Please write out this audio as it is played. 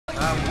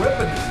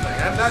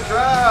not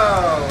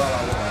drown.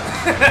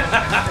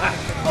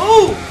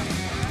 Oh,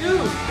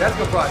 dude. That's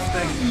gonna probably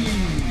sting.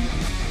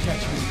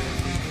 Catch me.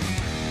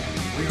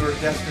 We were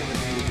destined to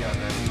be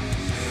together.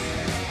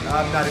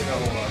 I'm not even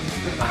gonna hold on.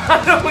 I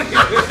don't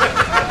even.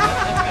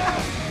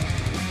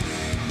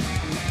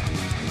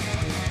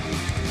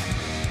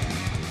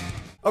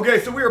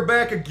 Okay, so we are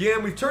back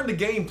again. We've turned the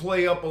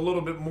gameplay up a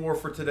little bit more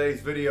for today's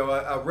video.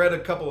 I read a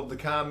couple of the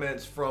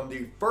comments from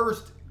the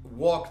first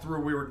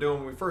walkthrough we were doing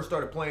when we first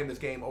started playing this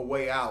game, A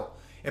Way Out.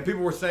 And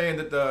people were saying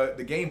that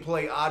the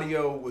gameplay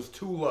audio was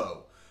too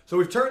low. So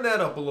we've turned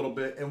that up a little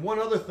bit. And one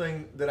other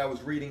thing that I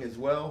was reading as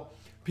well,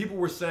 people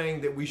were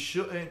saying that we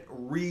shouldn't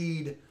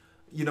read,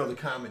 you know, the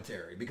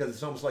commentary because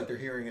it's almost like they're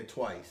hearing it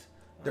twice.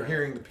 They're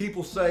hearing the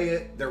people say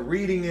it, they're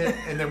reading it,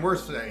 and then we're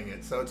saying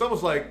it. So it's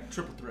almost like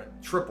Triple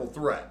threat. Triple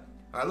threat.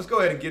 All right, let's go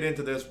ahead and get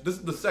into this. This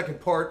is the second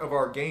part of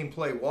our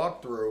gameplay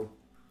walkthrough.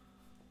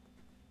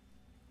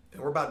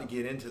 And we're about to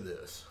get into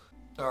this.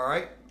 All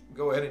right,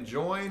 go ahead and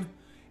join,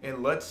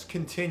 and let's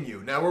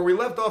continue. Now, where we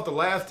left off the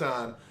last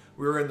time,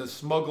 we were in the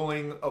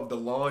smuggling of the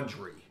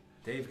laundry.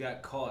 Dave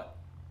got caught.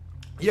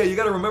 Yeah, you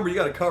got to remember, you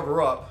got to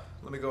cover up.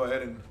 Let me go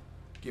ahead and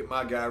get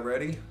my guy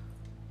ready.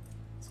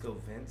 Let's go,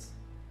 Vince.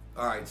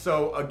 All right,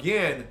 so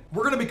again,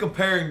 we're going to be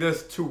comparing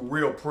this to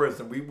real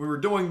prison. We were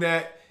doing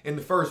that in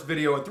the first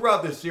video, and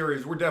throughout this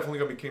series, we're definitely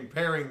going to be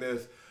comparing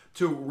this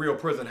to real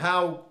prison.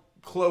 How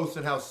close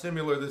and how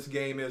similar this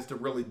game is to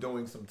really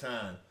doing some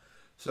time.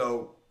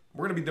 So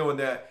we're going to be doing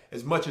that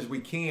as much as we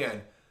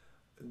can.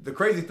 The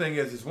crazy thing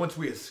is once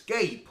we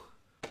escape,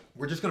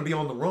 we're just going to be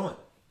on the run.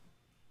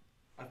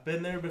 I've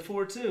been there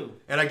before, too.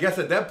 And I guess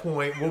at that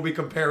point, we'll be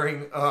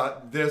comparing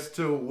this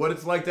to what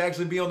it's like to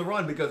actually be on the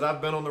run, because I've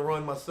been on the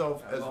run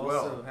myself as well. I've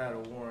also had a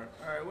warrant.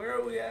 All right, where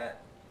are we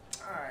at?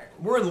 All right.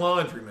 We're in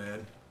laundry,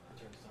 man.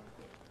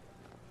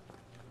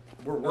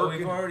 We're Well, working.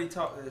 we've already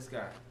talked to this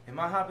guy. Am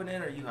I hopping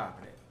in or are you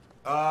hopping in?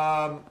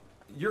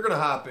 You're going to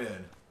hop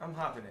in. I'm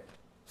hopping in.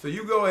 So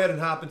you go ahead and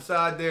hop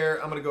inside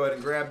there. I'm going to go ahead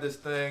and grab this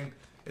thing.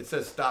 It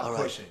says stop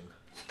pushing.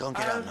 Don't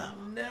get out now.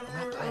 Never,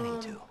 I'm not planning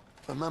to.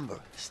 Remember,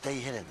 stay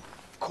hidden.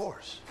 Of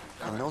course.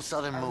 And no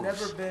sudden moves.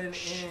 I've never been in.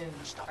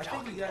 Stop I think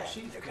talking. we got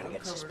sheets. They're gonna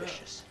get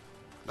suspicious.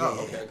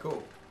 Oh, okay,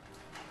 cool.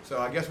 So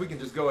I guess we can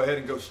just go ahead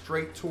and go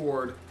straight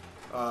toward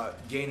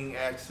gaining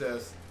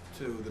access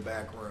to the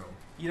back room.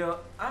 You know,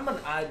 I'm an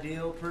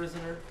ideal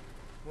prisoner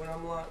when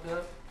I'm locked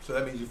up. So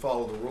that means you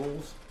follow the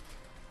rules?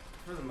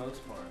 For the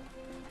most part.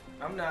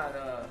 I'm not,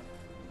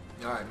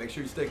 All right, make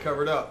sure you stay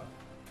covered up.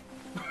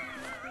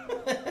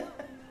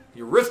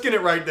 You're risking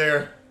it right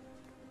there.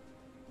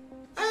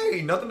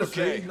 Hey, nothing to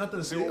see, nothing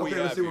to see.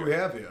 Okay, let's see what we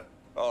have here.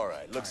 All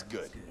right, looks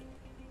good.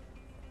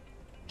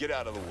 Get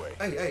out of the way.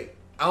 Hey,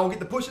 I don't get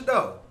to push it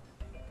though.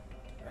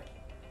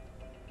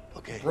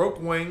 Okay. Broke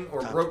wing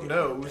or Time broke to get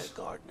rid of nose. that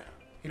guard now.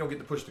 You don't get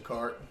to push the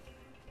cart.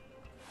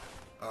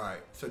 All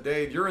right, so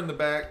Dave, you're in the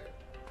back.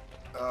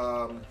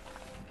 I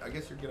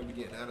guess you're gonna be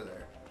getting out of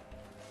there.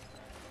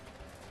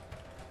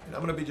 And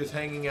I'm gonna be just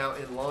hanging out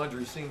in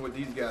laundry, seeing what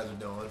these guys are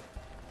doing.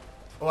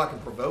 Oh, I can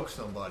provoke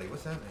somebody.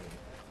 What's that mean?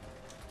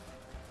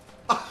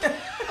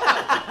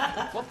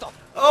 What the?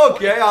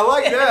 Okay, I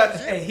like that.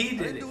 Hey, he I did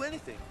didn't it. do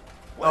anything.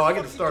 Oh, I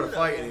get to start a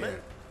fight in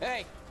here.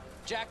 Hey,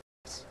 Jack.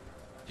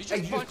 You Hey,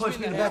 you just punched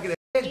me in the back of the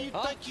Who head. do you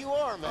think you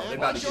are, man? Oh, they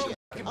about to get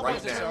you right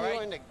business, now. all right?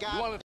 You ain't the guy. You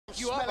want me to fuck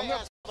you up? I'm gonna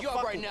fuck you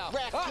up right now.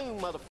 Raccoon,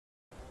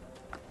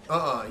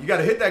 motherfucker. You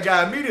gotta hit that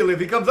guy immediately. If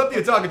he comes up to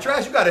you talking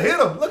trash, you gotta hit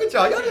him. Look at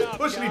y'all. Y'all just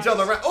pushing each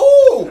other around.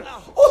 Ooh!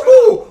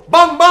 Ooh!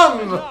 Bung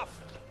bung!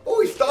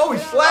 Oh, he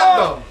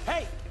slapped him.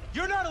 Hey,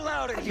 you're not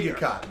allowed in You here.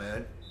 get caught,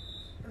 man.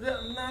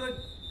 I'm not a...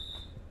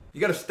 You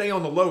gotta stay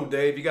on the low,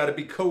 Dave. You gotta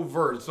be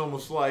covert. It's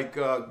almost like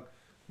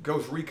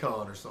Ghost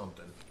Recon or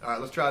something. All right,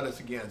 let's try this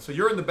again. So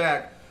you're in the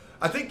back.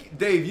 I think,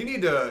 Dave, you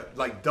need to,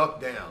 like,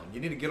 duck down. You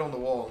need to get on the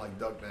wall and, like,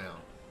 duck down.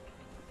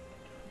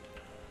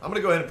 I'm going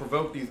to go ahead and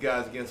provoke these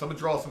guys again. So I'm going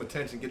to draw some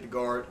attention, get the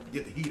guard,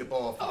 get the heat up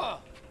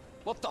off.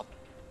 What the?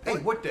 Hey,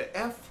 what the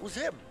F? It was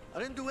him. I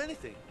didn't do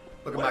anything.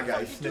 Look at Why my the guy.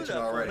 fuck He's you do snitching that for,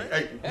 already.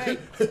 man? Hey,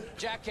 Hey,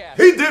 Jackass.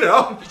 he did it.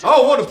 I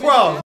don't want a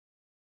problem.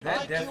 That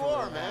Like you definitely are,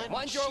 happened. man.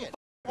 Mind your own Shit.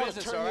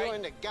 business, Turn all you right?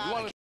 into You guy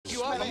want me to fuck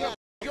you up? I'm gonna fuck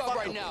you up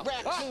right now.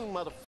 Raccoon,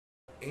 motherfucker.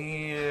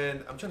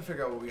 And I'm trying to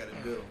figure out what we got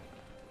to do.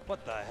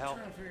 What the hell? I'm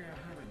trying to figure out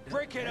how to do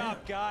Break it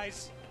up,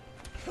 guys.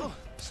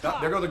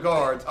 Stop. There go the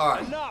guards. All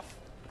right. Enough.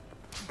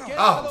 Get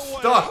Oh, out of the way.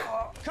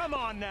 stuck. Come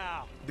on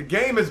now. The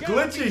game is Get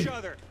off each glitchy.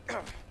 other.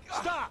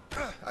 Stop.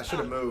 I should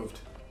have moved.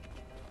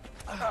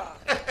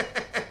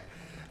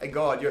 Hey,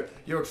 guard,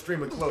 you're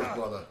extremely close,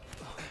 brother.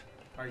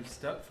 Are you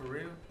stuck for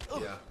real?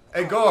 Yeah.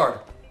 Hey, guard.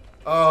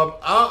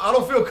 I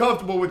don't feel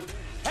comfortable with.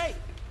 Hey,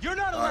 you're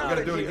not All right, allowed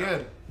we gotta do in it here.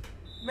 again.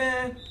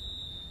 Man,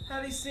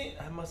 how'd he see?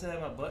 I must have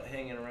had my butt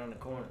hanging around the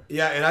corner.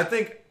 Yeah, and I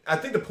think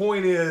the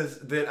point is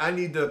that I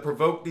need to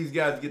provoke these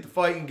guys to get the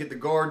fight and get the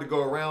guard to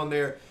go around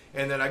there,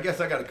 and then I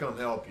guess I got to come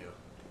help you.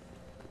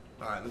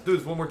 All right, let's do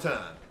this one more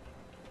time.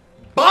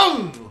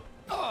 Boom!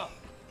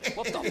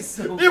 What the?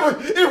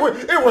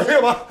 It was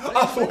him.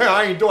 I swear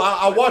I ain't doing.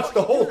 I watched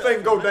the whole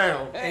thing go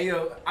down. Hey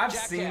yo, I've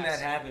Jackass. seen that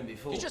happen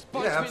before. You just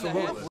punched Yeah, me in the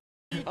absolutely.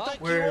 head. Huh?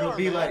 Where it'll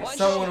be like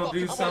someone will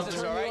do something.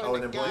 Oh,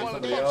 and then blame Wanna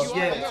somebody fuck else. you up?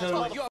 Yeah, I'm gonna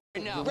so fuck you up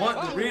right now. The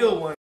one, the real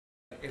one.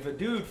 If a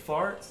dude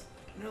farts,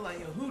 and they're like,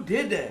 yo, who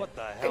did that? What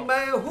the Hey hell?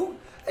 man, who?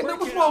 Hey man, Break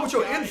what's it wrong up, with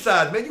your guys.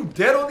 inside, man? You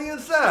dead on the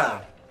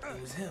inside.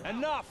 It was him.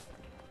 Enough.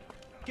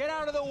 Get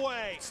out of the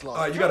way. All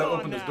right, you gotta Come on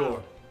open this now.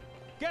 door.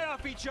 Get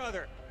off each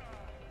other.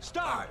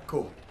 Stop. All right,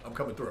 cool. I'm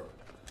coming through.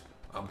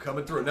 I'm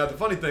coming through. Now the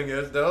funny thing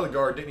is, the other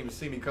guard didn't even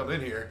see me come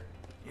in here.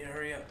 Yeah,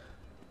 hurry up.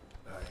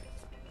 All right.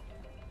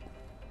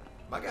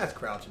 My guy's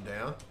crouching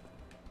down,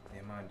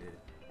 Yeah, mine did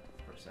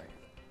for a second.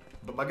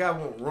 but my guy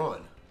won't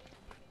run.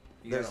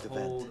 You There's gotta the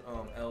vent.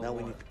 hold L1. Now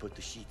we need to put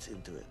the sheets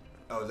into it.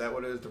 Oh, is that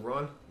what it is to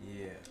run?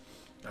 Yeah.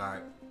 All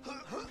right.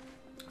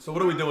 So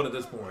what are we doing at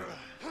this point?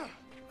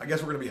 I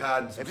guess we're gonna be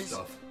hiding some Hey,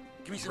 stuff.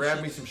 Give me some Grab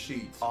me sheets. some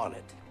sheets. On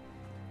it.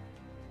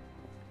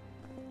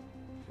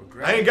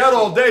 We're I ain't got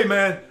all day,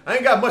 man. I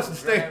ain't got much to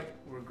stay.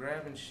 We're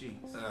grabbing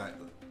sheets. All right.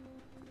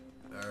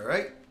 All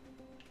right.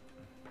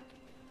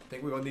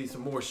 Think we're gonna need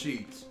some more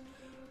sheets.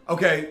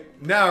 Okay,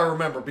 now I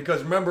remember,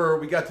 because remember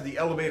we got to the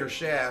elevator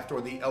shaft,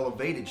 or the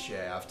elevated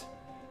shaft,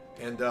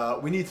 and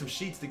we need some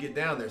sheets to get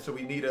down there. So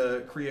we need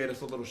to create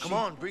us a little sheet. Come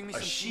on, bring me a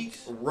some sheet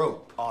sheets.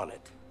 rope. On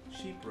it.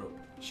 Sheep rope.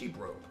 Sheep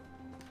rope.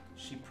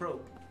 Sheep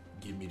rope.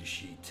 Give me the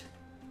sheet.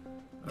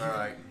 All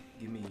right,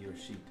 Give me your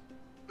sheet.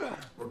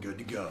 we're good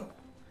to go.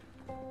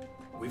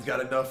 We've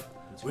got enough.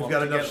 Let's We've walk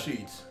got enough together.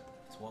 sheets.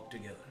 Let's walk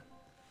together.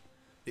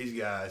 These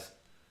guys,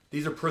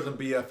 these are prison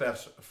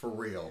BFFs for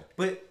real.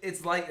 But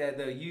it's like that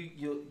though.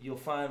 You'll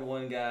find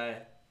one guy,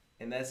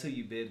 and that's who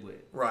you bid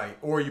with. Right,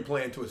 or you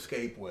plan to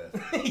escape with.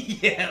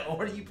 Yeah,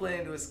 or you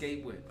plan to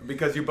escape with.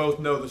 Because you both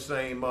know the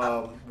same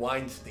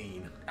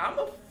Weinstein. I'm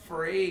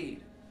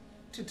afraid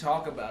to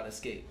talk about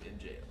escape in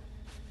jail.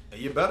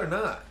 You better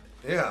not.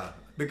 Yeah.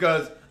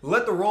 Because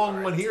let the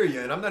wrong one hear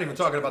you, and I'm not even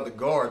talking about the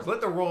guards. Let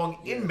the wrong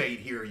inmate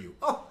hear you.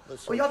 Oh,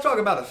 well, y'all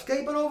talking about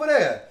escaping over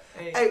there?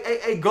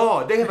 Hey,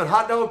 guard, they having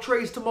hot dog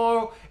trays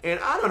tomorrow, and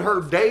I done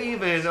heard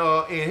Dave and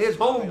his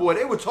homeboy,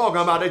 they were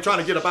talking about they trying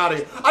to get up out of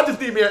here. I just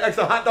need me an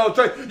extra hot dog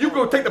tray. You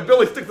go take the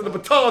billy sticks and the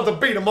batons and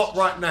beat them up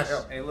right now.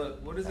 Hey,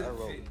 look, what is it?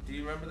 Do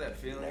you remember that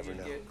feeling you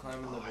get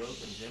climbing the rope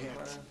in gym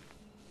class?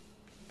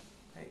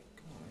 Hey,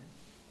 come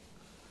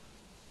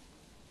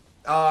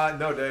on, man.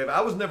 No, Dave,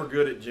 I was never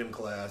good at gym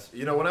class.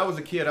 You know, when I was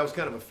a kid, I was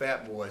kind of a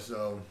fat boy,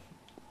 so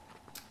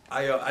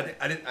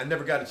I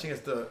never got a chance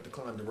to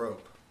climb the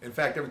rope. In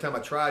fact, every time I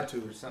tried to.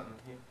 There's something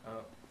here. Oh,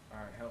 all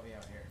right, help me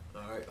out here.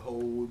 All right,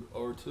 hold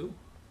R2.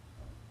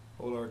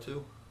 Hold R2.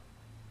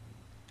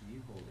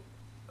 You hold it.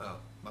 Oh,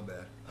 my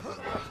bad.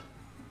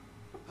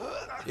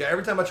 Yeah,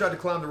 every time I tried to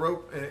climb the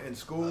rope in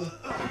school,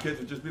 the kids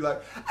would just be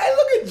like, "Hey,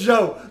 look at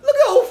Joe! Look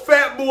at old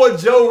fat boy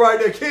Joe right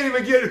there. Can't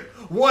even get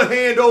one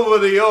hand over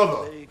the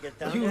other." You get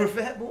down You there? were a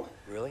fat boy?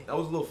 Really? I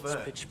was a little fat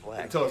It's pitch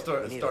black. until I You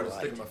started need a light.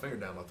 sticking my finger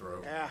down my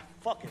throat. Yeah,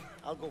 fuck it.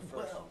 I'll go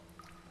first. Does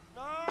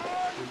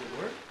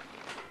it work?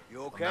 You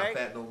I'm okay? not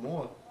fat no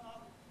more.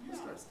 You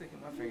start sticking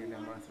my finger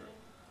down my throat.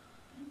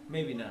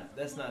 Maybe not.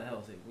 That's not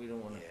healthy. We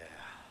don't want to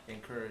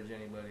encourage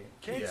anybody.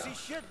 Can't Yeah. see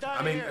shit down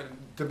I mean, here.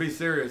 to be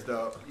serious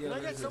though, Yeah, Can I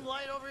get there's some a-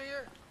 light over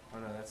here? Oh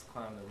no, that's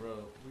climb the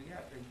rope. We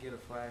got to get a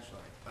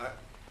flashlight.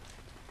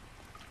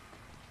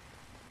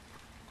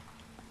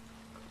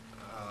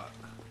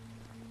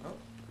 Oh,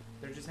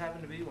 there just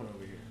happened to be one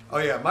over here. oh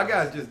yeah, my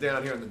guy's just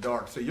down here in the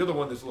dark. So you're the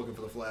one that's looking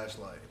for the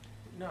flashlight.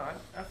 No,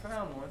 I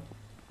found one.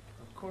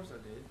 Of course I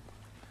did.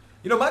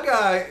 You know, my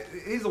guy,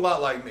 he's a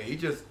lot like me. He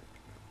just,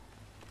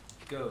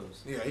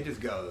 Goes. yeah, he just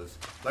goes.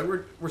 Like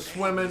we're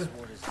swimming.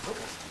 What is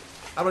this?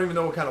 I don't even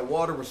know what kind of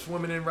water we're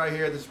swimming in right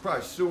here. This is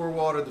probably sewer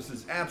water. This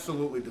is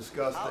absolutely How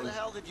disgusting. the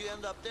hell did you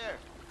end up there?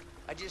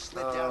 I just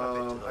slid down a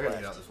bit to the I gotta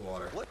get left. out this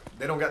water. What?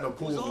 They don't got no It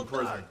pools was all in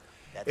prison. dark.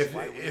 That's If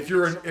why we if needed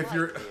you're some if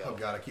you're light, Theo. oh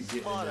god, I keep getting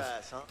in Smart this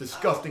ass, huh?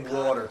 disgusting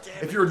Oh, water. damn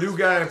If it, you're a new this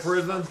guy in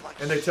smells prison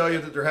like and they tell you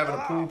that they're having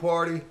a pool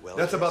party, Well,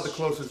 that's about the yes.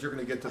 closest you're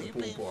gonna get to Are the you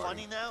pool being party.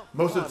 funny now?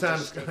 Most of the I'm time,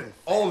 just it's stating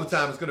all the facts.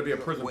 time it's gonna be a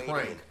You're prison waiting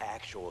prank. in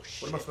actual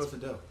shit. What am I supposed to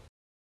do?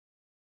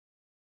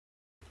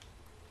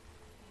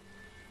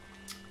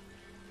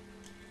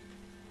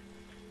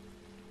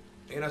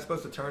 Ain't I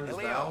supposed to turn this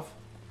Hey, Leo. valve?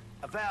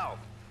 A valve.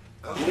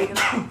 Oh, Take it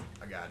out.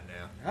 I got it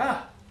now.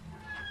 Ah!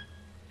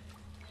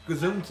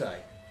 Gazoom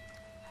tight.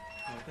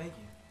 Oh, thank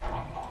you.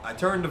 I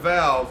turned the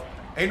valve.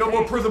 Ain't no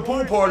more prison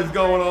pool parties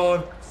going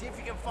on. See if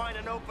you can find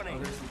an Oh,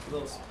 opening. there's a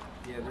little.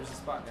 Yeah, there's a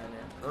spot down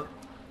there. Huh?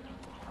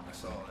 I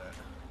saw that.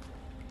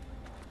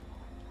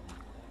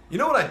 You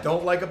know what I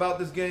don't like about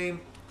this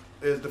game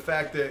is the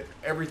fact that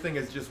everything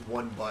is just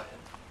one button.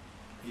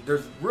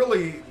 There's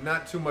really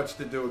not too much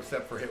to do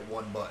except for hit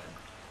one button.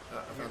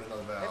 I found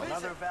another valve.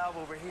 Another valve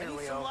over I here, need some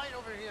Leo. light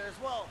over here as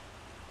well.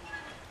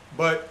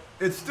 But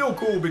it's still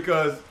cool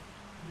because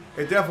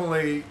it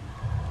definitely,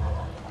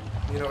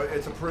 you know,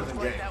 it's a prison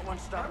Like game. that one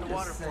stopped I'm the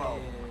water just flow.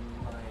 saying,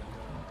 like,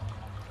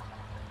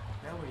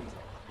 now where you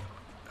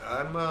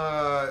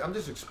go? I'm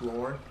just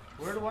exploring.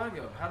 Where do I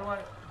go? How do I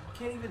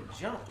can't even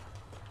jump.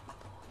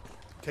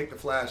 Take the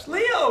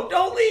flashlight. Leo,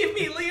 don't leave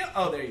me, Leo.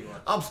 Oh, there you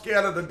are. I'm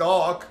scared of the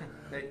dark.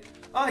 Oh,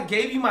 I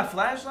gave you my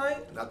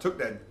flashlight? And I took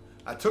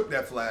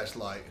that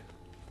flashlight.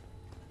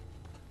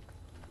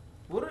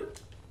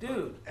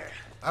 Dude,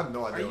 I have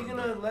no idea. are you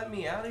gonna let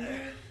me out of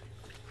here?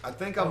 I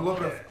think I'm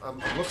looking for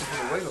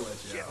the way to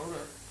let you out. Hold up.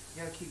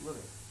 You gotta keep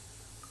looking.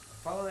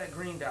 Follow that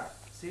green dot.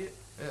 See it?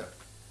 Yeah.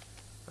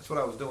 That's what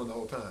I was doing the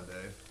whole time,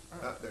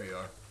 Dave. There you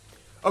are.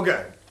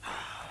 Okay.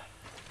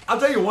 I'll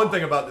tell you one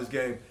thing about this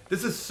game.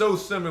 This is so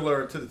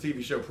similar to the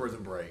TV show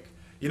Prison Break.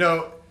 You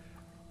know,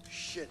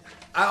 Shit.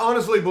 I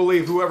honestly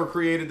believe whoever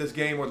created this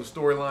game or the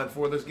storyline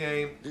for this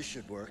game, This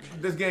should work.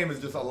 this game is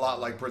just a lot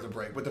like Prison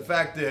Break. But the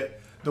fact that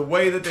the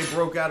way that they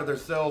broke out of their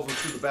cells was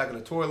through the back of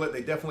the toilet,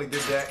 they definitely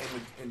did that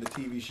in the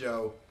TV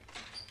show.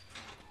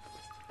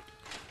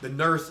 The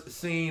nurse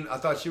scene, I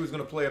thought she was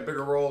going to play a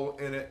bigger role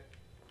in it,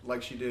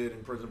 like she did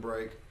in Prison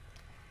Break.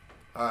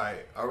 All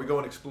right, are we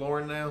going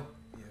exploring now?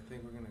 Yeah, I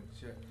think we're gonna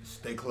check.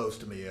 Stay close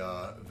to me,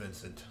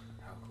 Vincent.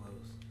 How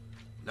close?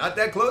 Not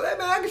that close. Hey,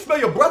 man, I can smell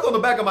your breath on the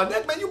back of my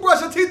neck, man. You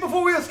brush your teeth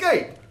before we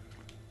escape.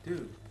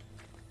 Dude,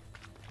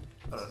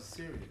 this is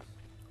serious.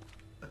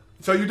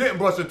 So you didn't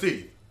brush your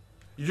teeth.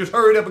 You just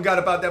hurried up and got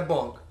up out that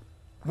bunk,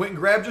 went and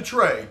grabbed your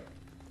tray,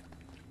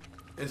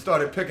 and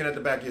started picking at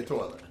the back of your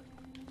toilet.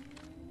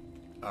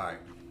 All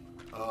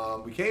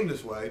right. We came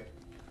this way,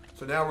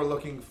 so now we're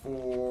looking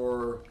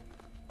for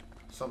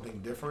something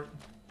different.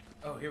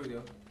 Oh, here we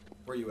go.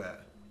 Where you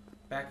at?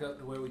 Back up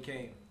to where we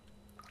came.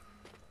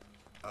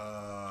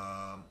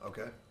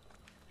 Okay.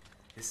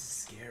 This is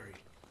scary.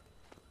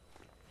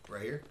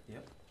 Right here?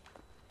 Yep.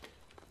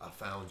 I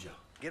found you.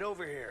 Get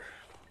over here.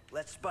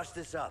 Let's bust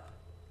this up.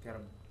 Got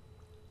him.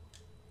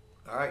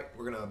 All right,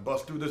 we're gonna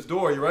bust through this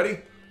door. You ready?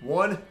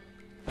 1,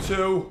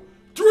 2,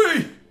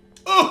 3.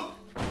 Oh!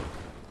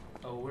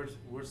 Oh,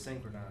 we're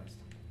synchronized.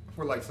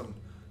 We're like some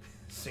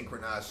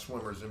synchronized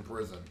swimmers in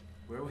prison.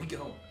 Where are we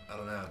going? I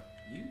don't know.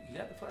 You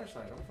got the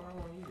flashlight. I'm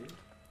following you, dude.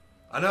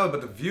 I know,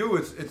 but the view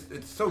it's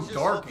so Just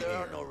dark hope in there here.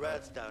 aren't no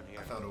rats down here.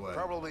 I found a way.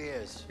 Probably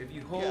is. If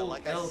you hold Yeah,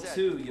 like I L2, said,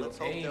 you'll let's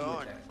hope aim there with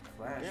aren't. that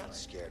You're flashlight. not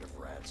scared of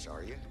rats,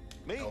 are you?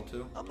 Me?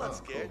 L2? I'm not Oh,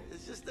 scared. cool.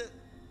 It's just that,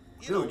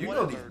 Dude, you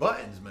know these whatever.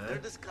 buttons, man. They're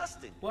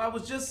disgusting. Well, I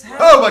was just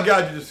Oh my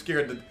God! You just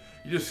scared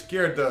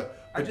the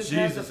I just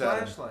had the Jesus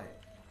out of me. flashlight.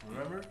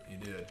 Remember? You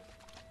did.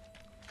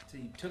 So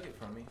you took it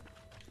from me.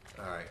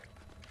 All right.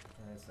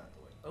 That's not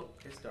the way. Oh,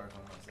 it's dark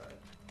on my side.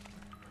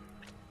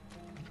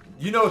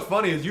 You know what's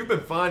funny is you've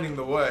been finding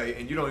the way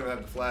and you don't even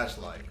have the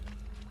flashlight.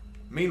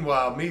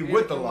 Meanwhile, me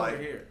with the Come light.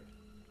 over here.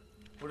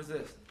 What is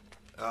this?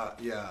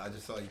 Yeah, I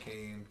just saw you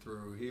came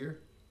through here.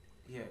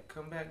 Yeah,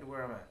 come back to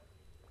where I'm at.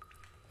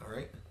 All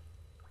right.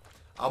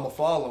 I'm a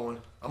following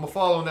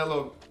that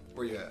little.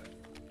 Where you at?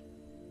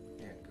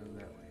 Yeah, go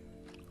that way.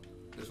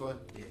 This way?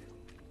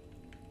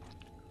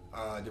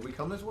 Yeah. Did we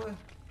come this way?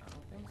 I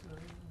don't think so.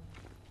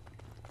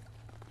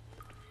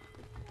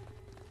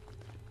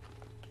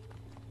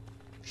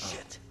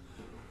 Shit.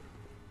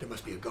 There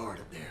must be a guard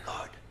up there.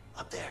 Guard,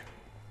 up there.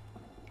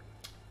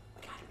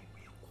 We gotta be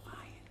real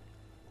quiet.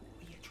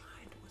 We are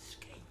trying to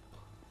escape.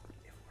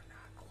 If we're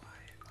not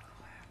quiet,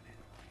 what'll happen?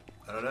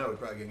 I don't know. We're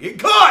probably gonna get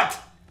caught.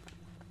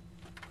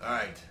 All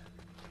right.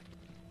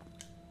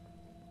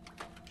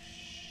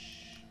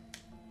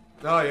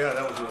 Oh yeah,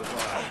 that was really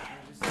loud.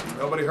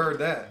 Nobody heard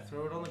that.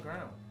 Throw it on the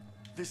ground.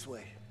 This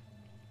way.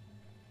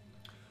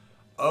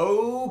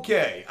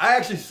 Okay, I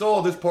actually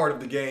saw this part of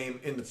the game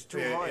in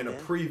too hard, in a man.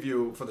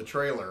 preview for the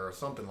trailer or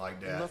something like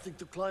that. Nothing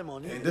to climb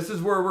on. And this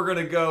is where we're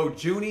gonna go,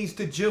 Junies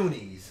to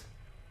Junies,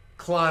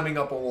 climbing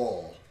up a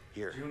wall.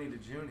 Here, Junie to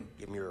Junie.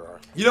 give me your arm.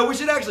 You know, we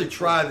should actually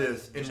try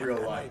this in real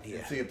an life idea.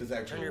 and see if this Turn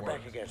actually your works.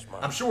 back against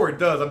mine. I'm sure it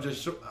does.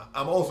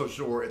 I'm also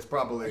sure it's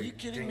probably. Are you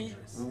kidding me?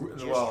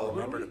 Dangerous. Well,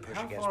 Remember to push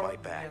How against far my do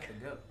we back. have to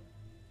go?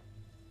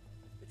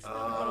 It's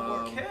not gonna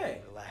work.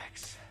 Okay.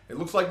 Relax. it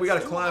looks like we got to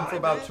Too climb for hard,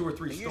 about man. 2 or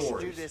 3 I used to do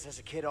stories. this as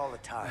a kid all the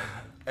time.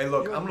 Hey,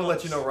 look, You're I'm gonna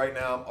let you nuts. know right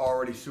now. I'm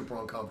already super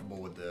uncomfortable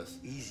with this.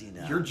 Easy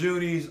now. Your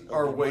Junies It'll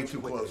are be way much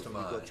too quicker close if to we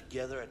go mine.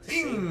 together at the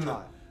same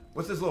time.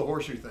 What's this little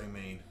horseshoe thing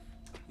mean?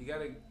 You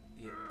gotta.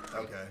 Yeah.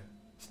 Okay.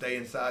 Stay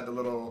inside the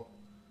little.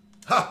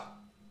 Ha!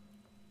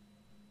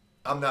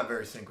 I'm not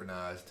very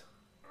synchronized.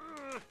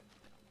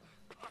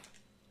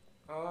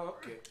 Oh,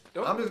 okay.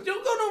 Don't, I'm just-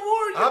 don't go no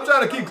more. I'm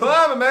trying to keep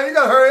climbing, man. You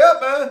gotta hurry up,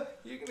 man.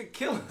 You're gonna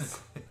kill us.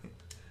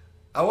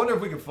 I wonder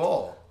if we can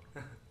fall.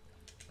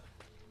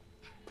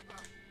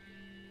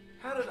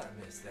 How did I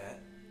miss that?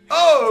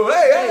 Oh,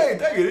 hey,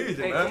 take it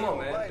easy, Hey, man. come on,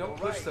 man. Alright, Don't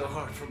push so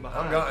hard from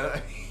behind. I'm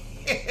going.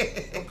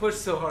 Don't push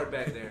so hard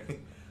back there.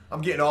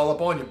 I'm getting all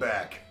up on your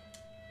back.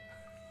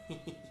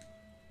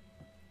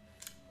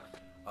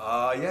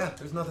 Yeah.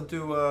 There's nothing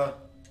to.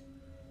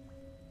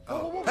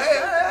 Oh.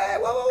 Hey,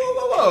 whoa, whoa, whoa,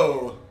 whoa,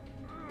 whoa.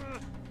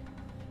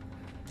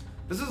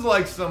 This is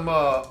like some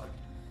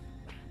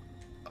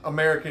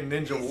American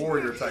Ninja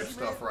Warrior type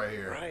stuff right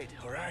here. Right,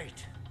 all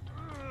right.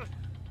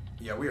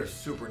 Yeah, we are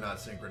super not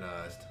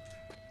synchronized.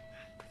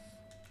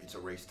 It's a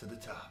race to the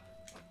top.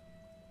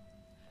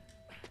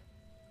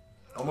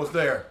 Almost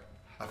there.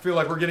 I feel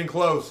like we're getting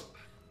close.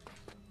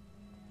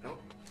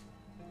 Nope.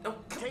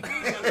 Take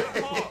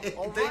it easy.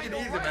 All Take it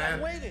easy, man.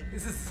 I'm waiting.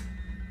 This is.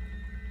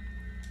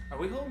 Are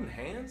we holding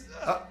hands?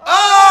 Oh!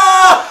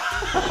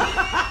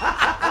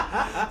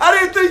 I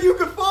didn't think you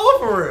could fall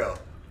for real.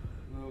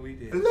 Well, we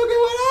did. Look at what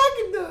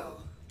I can do.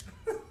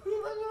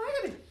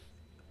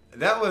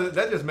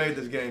 That just made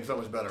this game so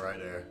much better right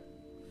there.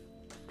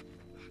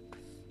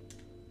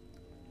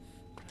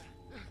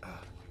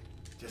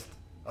 Just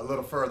a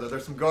little further.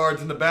 There's some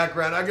guards in the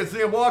background. I can see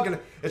them walking.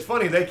 It's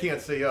funny they can't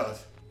see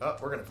us. Oh,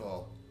 we're gonna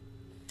fall.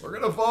 We're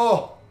gonna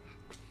fall.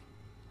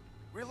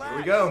 Relax. Here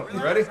we go.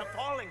 You ready? I'm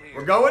falling here.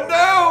 We're going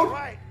down. All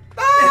right.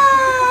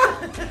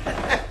 Ah!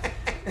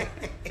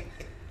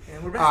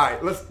 And we're back. All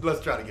right,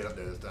 let's try to get up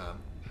there this time.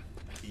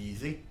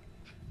 Easy,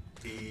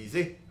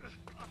 easy,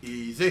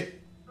 easy.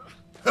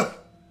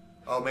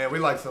 Oh man, we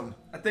like some.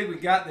 I think we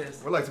got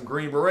this. We're like some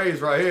Green Berets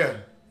right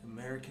here.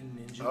 American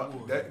Ninja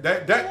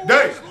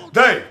Warrior.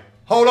 Dave,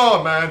 hold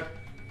on, man.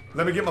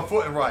 Let me get my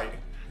footing right.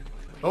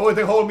 The only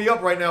thing holding me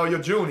up right now are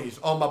your Junies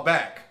on my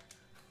back.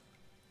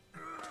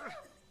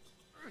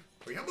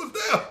 We almost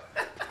there.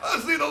 I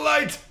see the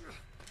light.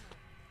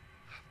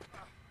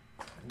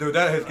 Dude,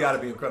 that has got to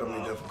be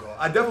incredibly difficult.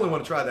 I definitely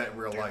want to try that in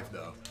real life,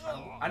 though.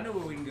 I know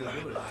where we can go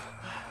do it.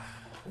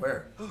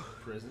 Where?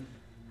 Prison.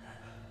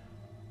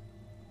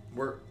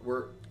 We're.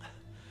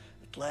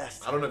 At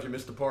last. I don't know if you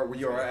missed the part where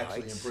you are actually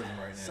in Heights. prison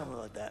right now. Something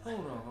like that.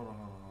 Hold on.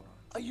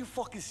 Are you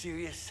fucking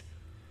serious?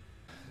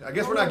 I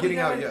guess we're not getting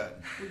out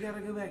yet. We gotta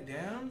go back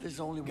down? There's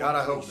only God, I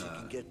one hope place you not.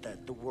 can get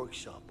that, the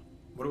workshop.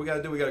 What do we got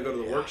to do? We got to go to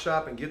the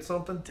workshop and get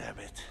something? Damn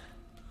it.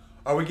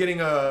 Are we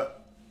getting a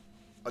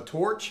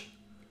torch?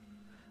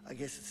 I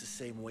guess it's the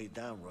same way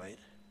down, right?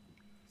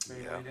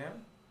 Way down?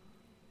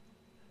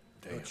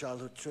 No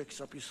childhood tricks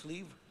up your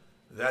sleeve?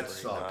 That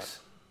sucks.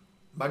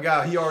 My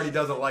guy, he already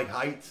doesn't like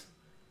heights.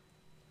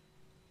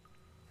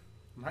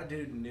 My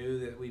dude knew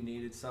that we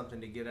needed something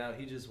to get out.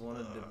 He just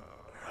wanted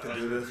to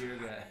do this? Your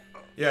guy.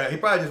 Yeah, he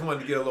probably just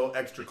wanted to get a little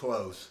extra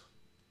close.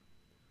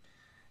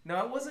 No,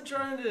 I wasn't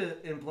trying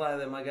to imply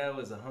that my guy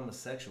was a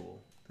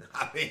homosexual.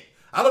 I mean,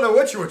 I don't know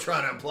what you were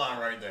trying to imply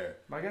right there.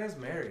 My guy's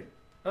married.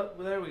 Oh,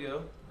 well, there we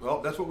go.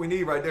 Well, that's what we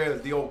need right there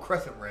is the old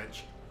crescent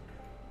wrench.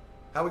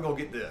 How we going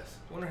to get this?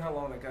 Wonder how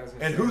long that guy's going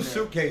to And who's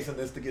suitcasing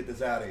this to get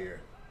this out of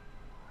here?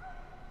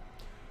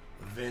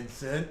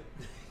 Vincent.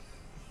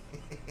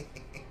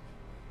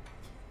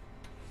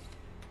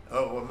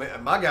 Oh, well,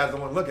 man, my guy's the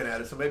one looking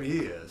at it, so maybe he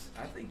is.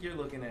 I think you're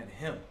looking at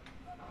him.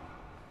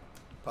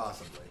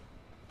 Possibly.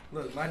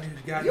 Look, my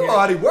dude got You here.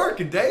 already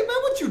working, Dave. Man,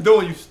 what you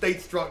doing, you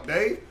state-struck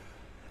Dave?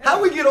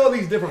 How we get all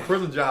these different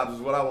prison jobs is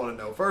what I want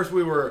to know. First,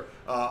 we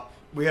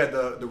had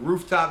the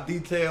rooftop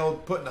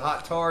detailed, putting the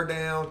hot tar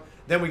down.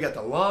 Then we got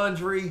the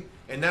laundry,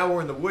 and now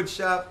we're in the wood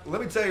shop.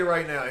 Let me tell you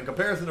right now, in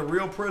comparison to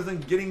real prison,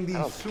 getting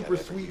these super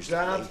sweet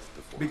jobs,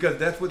 because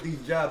that's what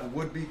these jobs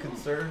would be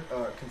considered.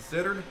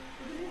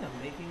 I'm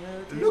making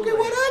a Look at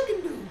what I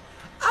can do.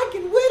 I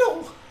can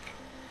whittle.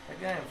 That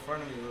guy in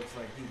front of me looks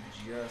like he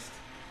just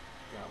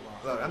got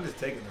lost. Look, I'm just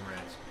taking the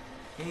wrench.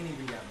 He ain't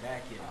even got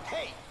back yet.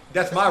 Hey.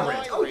 That's my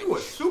wrench. Oh, you a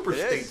super It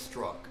is.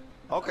 state-struck.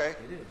 Okay.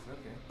 It is,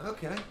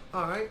 okay. Okay,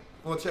 all right.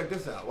 Well, check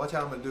this out. Watch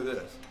how I'm going to do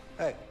this.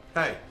 Hey.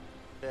 Hey,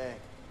 Hey,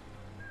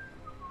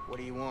 what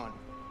do you want?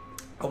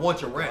 I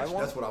want your I wrench.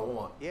 want? That's what I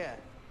want. Yeah,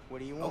 what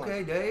do you want?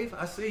 Okay, Dave,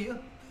 I see you.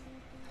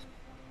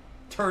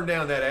 Turn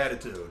down that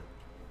attitude.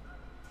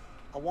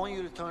 I want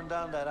you to turn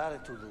down that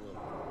attitude a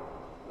little.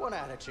 What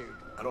attitude?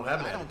 I don't have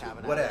an I don't attitude. have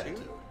an What attitude.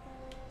 attitude?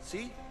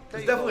 See?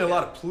 There's definitely a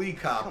lot of plea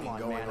copying Come on,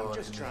 going man, on I'm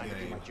just in trying this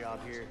to do game. my job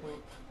here.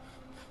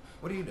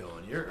 What are you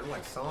doing? You're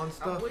like sawing I'm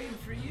stuff? waiting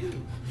for you.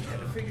 You had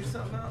to figure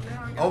something out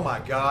now. I got Oh my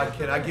God,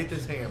 can I get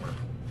this hammer?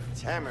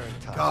 It's hammering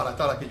time. God, I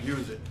thought I could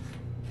use it.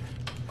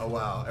 Oh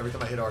wow, every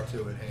time I hit R2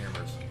 it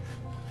hammers.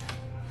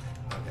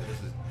 Okay, this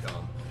is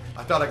dumb.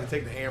 I thought I could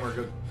take the hammer and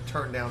go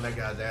turn down that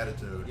guy's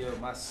attitude. Yo,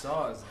 my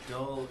saw is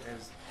dull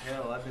as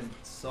hell. I've been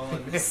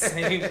sawing the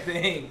same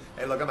thing.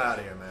 Hey, look, I'm out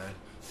of here, man.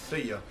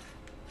 See ya.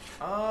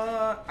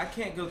 I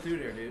can't go through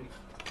there, dude.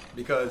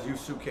 Because you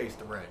suitcased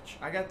the wrench.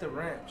 I got the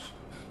wrench.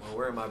 Well,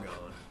 where am I going?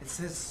 It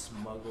says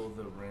smuggle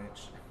the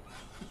wrench.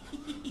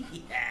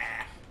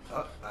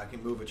 Oh, I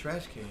can move a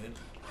trash can.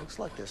 Looks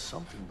like there's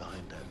something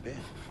behind that bin.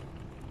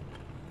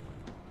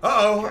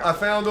 Uh-oh, I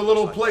found a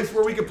little place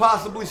where we could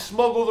possibly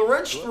smuggle the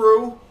wrench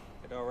through.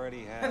 It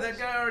already has. That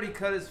guy already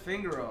cut his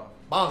finger off.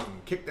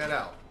 Bong, kick that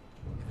out.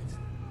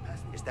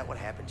 Is that what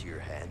happened to your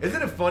hand?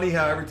 Isn't it funny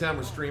how every time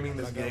we're streaming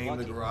this I got game,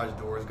 the lucky. garage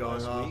door is going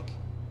Last off? week,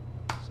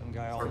 some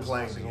guy We're always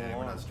playing wants the to go game,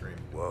 we're on. not streaming.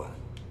 Whoa.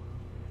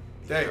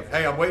 Dave,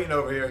 hey, I'm waiting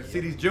over here. See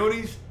these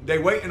Junies? They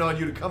waiting on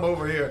you to come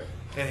over here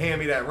and hand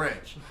me that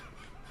wrench.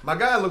 My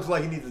guy looks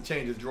like he needs to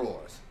change his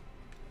drawers.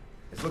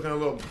 It's looking a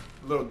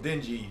little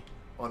dingy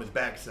on his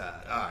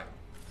backside. All right.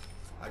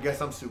 I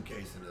guess I'm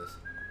suitcasing this.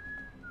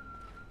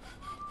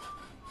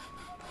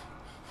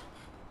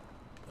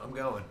 I'm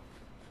going.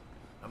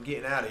 I'm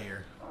getting out of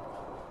here.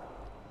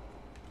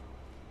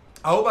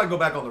 I hope I go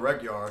back on the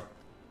rec yard.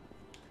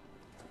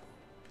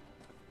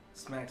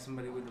 Smack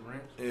somebody with the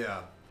wrench.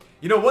 Yeah.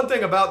 You know, one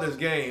thing about this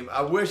game,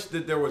 I wish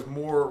that there was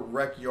more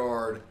rec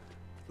yard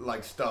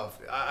like stuff.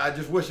 I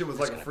just wish it was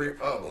like a free.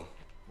 Oh.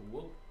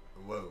 Whoa.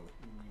 Whoa.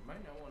 You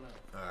might not want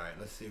to. All right,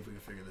 let's see if we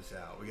can figure this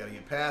out. We got to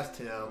get past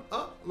him.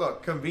 Oh,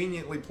 look,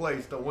 conveniently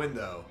placed a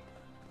window.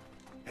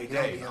 Hey,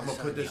 Dave, I'm going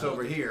to put this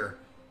over here.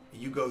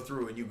 And you go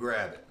through and you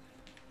grab it.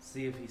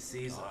 See if he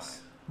sees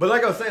us. But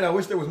like I was saying, I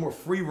wish there was more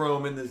free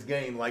roam in this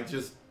game. Like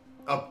just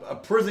a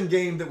prison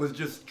game that was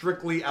just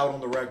strictly out on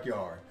the rec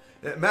yard.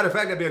 Matter of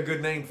fact, that'd be a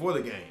good name for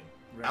the game.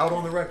 Out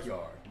on the rec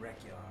yard. Rec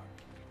yard.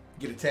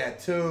 Get a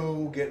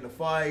tattoo, get in a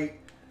fight,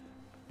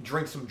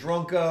 drink some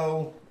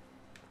Drunko,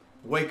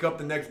 wake up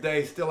the next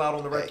day still out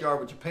on the rec yard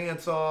with your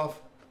pants off.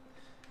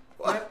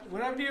 What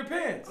happened to your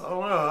pants? I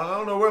don't know. I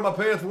don't know where my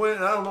pants went,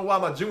 and I don't know why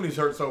my Junies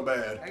hurt so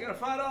bad. I got a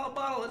 $5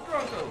 bottle of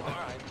Drunko.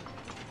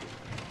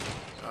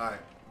 All right,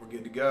 we're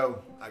good to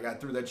go. I got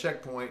through that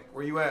checkpoint.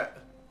 Where you at?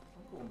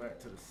 I'm going back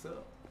to the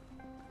cell.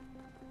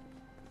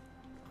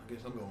 I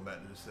guess I'm going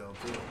back to the cell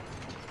too.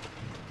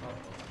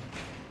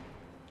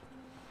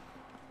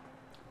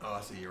 Oh,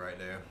 I see you right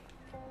there.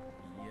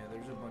 Yeah,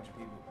 there's a bunch of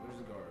people. There's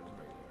the guards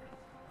right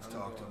there. Let's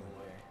talk to them.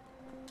 Away.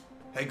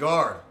 Hey,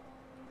 guard.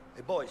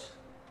 Hey, boys,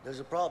 there's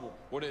a problem.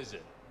 What is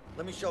it?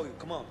 Let me show you.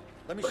 Come on.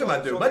 Let me Look show at you.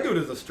 my dude. It's My over dude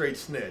here. is a straight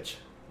snitch.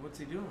 What's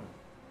he doing?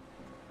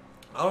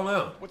 I don't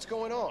know. What's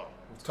going on?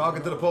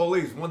 Talking to the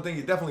police. One thing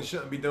you definitely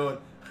shouldn't be doing.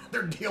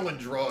 They're dealing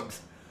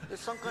drugs. There's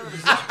some kind of a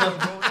system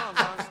going on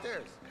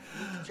downstairs.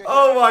 Check it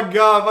Oh out. my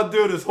God, my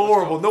dude is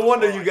horrible. No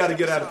wonder you got to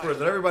get out of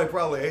prison. Everybody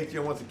probably hates you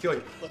and wants to kill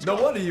you.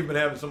 No wonder you've been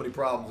having so many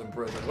problems in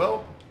prison.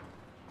 Well,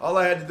 all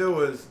I had to do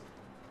was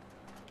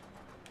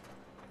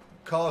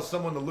cause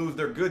someone to lose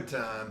their good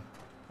time.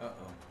 Uh-oh.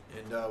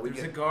 And we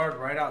There's get. a guard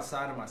right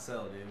outside of my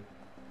cell, dude.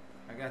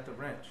 I got the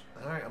wrench.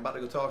 All right, I'm about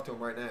to go talk to him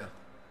right now.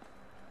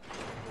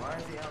 Why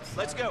is he outside?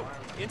 Let's go. Why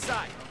are we-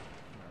 Inside.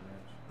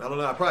 I don't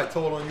know. I probably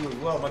told on you as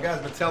well. My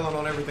guy's been telling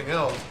on everything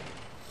else.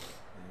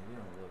 Yeah, you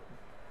don't look.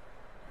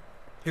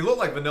 He looked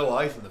like Vanilla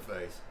Ice in the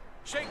face.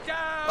 Shake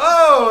down.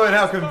 Oh, and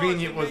how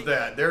convenient was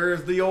that?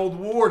 There's the old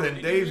warden.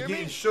 Did you Dave's hear me?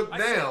 getting shook I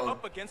said down.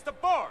 up against the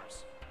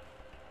bars.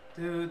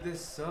 Dude,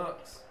 this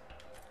sucks.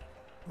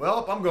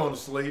 Well, I'm going to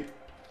sleep.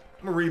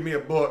 I'm going to read me a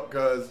book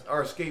because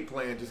our escape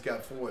plan just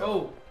got foiled.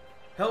 Oh,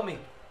 help me.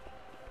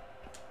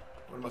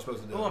 What am I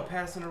supposed to do? Oh, I'm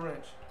passing a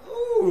wrench.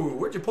 Ooh,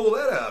 where'd you pull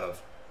that out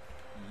of?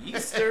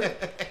 Yeaster.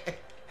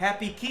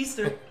 Happy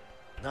Keister.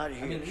 Not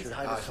here. mean, You should he's-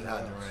 hide I it should somewhere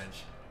hide the else. wrench.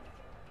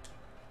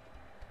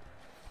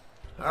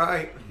 All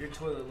right. Your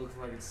toilet looks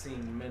like it's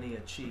seen many a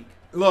cheek.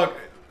 Look,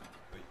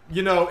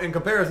 you know, in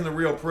comparison to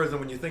real prison,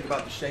 when you think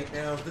about the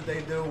shakedowns that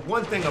they do,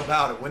 one thing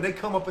about it, when they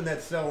come up in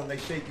that cell and they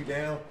shake you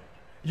down,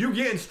 you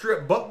getting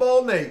stripped butt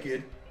ball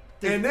naked,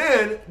 and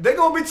then they're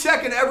going to be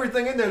checking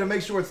everything in there to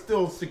make sure it's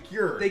still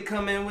secure. They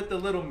come in with the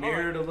little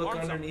mirror right, to look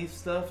arms up. underneath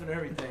stuff and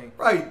everything.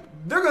 Right.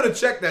 They're going to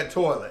check that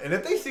toilet. And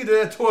if they see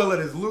that toilet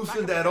is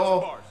loosened at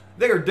all,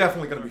 they are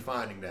definitely going to be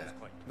finding that.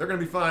 They're going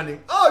to be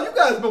finding, oh, you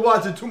guys have been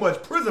watching too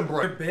much Prison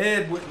Your Break.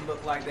 bed wouldn't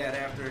look like that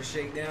after a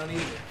shakedown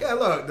either. Yeah,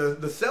 look,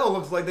 the cell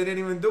looks like they didn't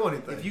even do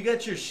anything. If you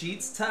got your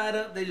sheets tied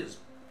up, they just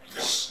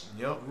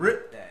Yep.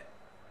 rip that.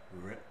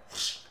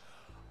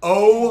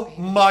 Oh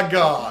my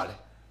God.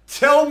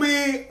 Tell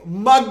me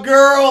my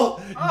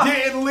girl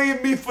didn't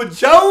leave me for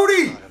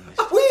Jody.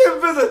 We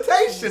in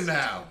visitation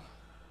now.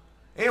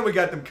 And we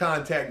got them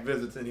contact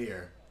visits in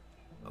here.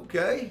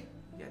 Okay.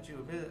 You got you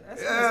a visit.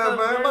 That's Yeah, messed up,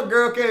 man. bro. My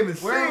girl came and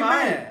Where seen am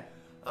I me. at?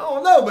 I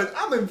don't know, but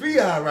I'm in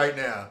VI right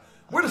now.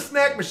 Where the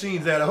snack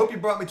machines at? I hope you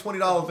brought me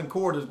 $20 in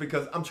quarters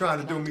because I'm trying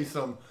to do me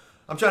some.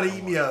 I'm trying to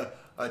eat me a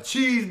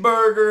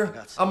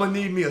cheeseburger. I'm gonna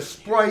need me a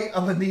Sprite.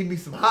 I'm gonna need me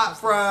some hot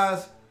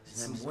fries.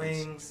 Some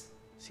wings.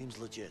 Seems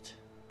legit.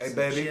 Hey, Some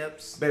baby.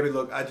 chips. Baby,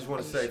 look, I just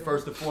want to Are you say, sure?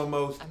 first and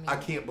foremost, I mean, I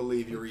can't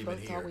believe you're we even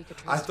both here. thought we could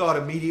I trust thought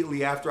you.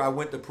 immediately after I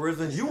went to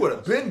prison, you would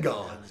have been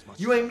gone.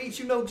 You ain't meet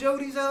you no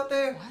Jodies out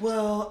there?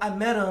 Well, I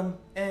met him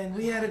and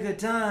we had a good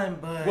time,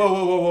 but Whoa,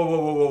 whoa, whoa, whoa,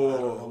 whoa, whoa,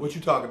 whoa, whoa. What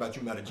you talking about?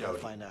 You met a I'll Jody.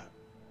 find out.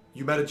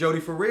 You met a Jody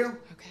for real?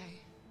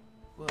 Okay.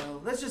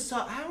 well, let's just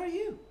talk. How are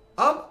you?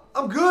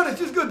 I'm good. It's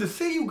just good to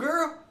see you,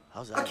 girl.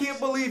 How's I that? can't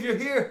believe you're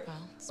here. Well,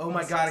 Oh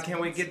my God, I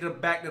can't wait to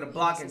get back to the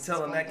block and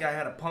tell him that guy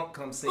had a punk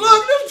come see me.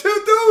 Look, there's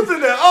two dudes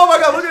in there. Oh my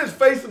God, look at his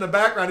face in the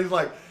background. He's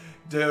like,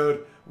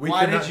 dude,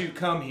 Why cannot- did you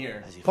come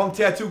here? Punk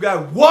tattoo guy,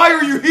 why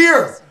are you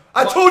here?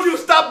 I told you to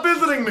stop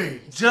visiting me.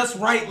 Just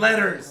write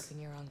letters.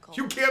 helping your uncle.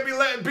 You can't be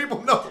letting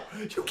people know.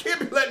 You can't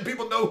be letting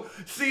people know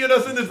seeing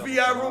us in this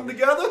VI room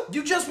together.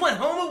 You just went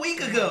home a week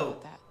ago.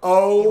 That.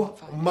 Oh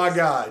my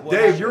God. What Dave,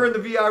 happened? you're in the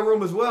VI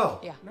room as well.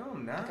 Yeah. No,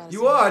 I'm I not. gotta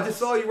You see are. I what just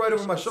saw you right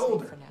over my should see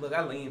shoulder. for now. Look,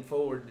 I leaned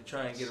forward to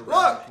try and get around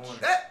Look. the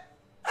corner.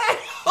 Hey,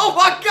 oh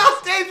my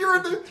gosh, Dave, you're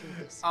in the.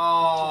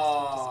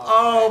 Oh,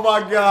 Oh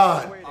my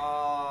God.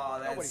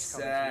 oh, that's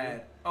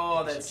sad.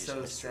 Oh, that's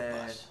so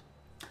sad.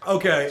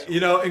 Okay,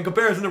 you know, in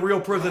comparison to real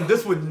prison,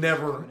 this would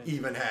never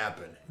even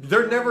happen.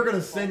 They're never going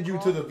to send you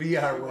to the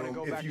VI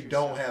room if you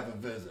don't have a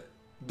visit.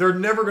 They're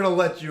never going to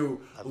let you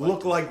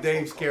look like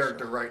Dave's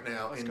character right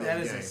now in That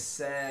this is a game.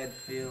 sad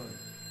feeling.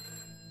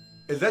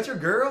 Is that your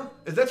girl?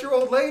 Is that your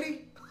old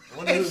lady?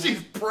 And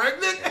she's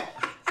pregnant?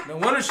 No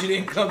wonder she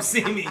didn't come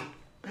see me.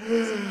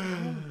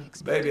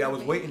 Baby, I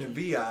was waiting in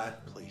VI.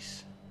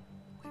 Please.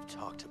 We've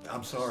talked about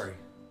I'm sorry.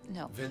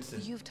 No,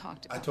 Vincent, you've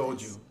talked about I told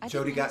this. you. I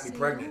Jody didn't got me say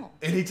pregnant. no.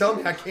 And he told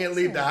me I can't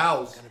leave the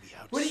house.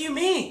 What do you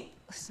mean?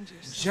 Listen to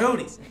yourself.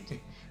 Jody. Vincent.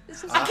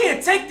 This is I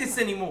can't take this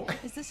anymore.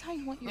 Is this how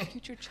you want your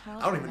future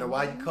child? I don't even know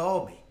why you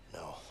called me.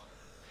 No.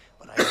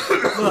 But I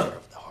am aware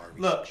of the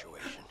Harvey Look.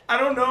 situation. I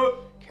don't know.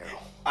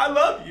 Carol, I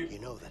love you. you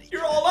know that he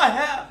You're all I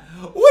have.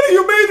 What do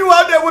you mean you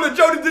out there with a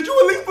Jody? Did you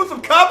at least put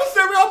some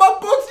commissary on my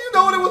books? You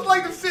know what it was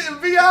like to sit in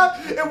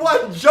VI and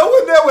watch Joe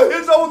in there with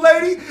his old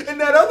lady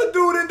and that other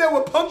dude in there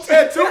with punk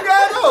tattoo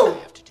guy? No. I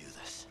have to do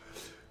this.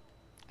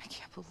 I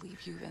can't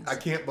believe you, Vincent. I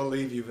can't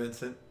believe you,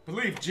 Vincent.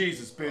 Believe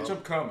Jesus, bitch.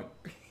 I'm coming.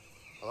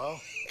 Hello?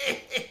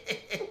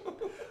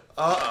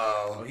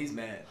 Uh-oh. Oh, he's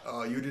mad.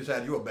 Oh, you just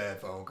had you a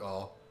bad phone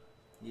call.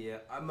 Yeah,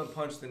 I'm gonna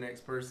punch the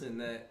next person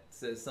that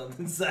says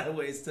something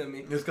sideways to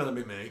me. It's gonna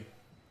be me.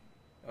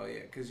 Oh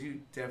yeah, because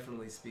you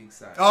definitely speak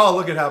sideways. Oh,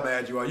 look at how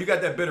mad you are. You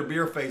got that bitter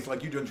beer face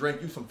like you done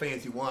drank you some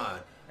fancy wine.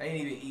 I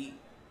ain't even eat.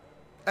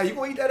 Hey, you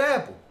gonna eat that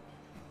apple?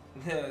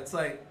 Yeah, it's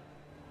like,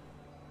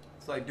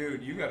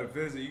 dude, you got a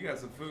visit. You got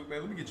some food,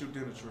 man. Let me get you a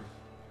dinner tray.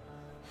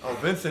 Oh,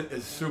 Vincent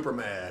is super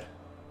mad.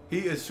 He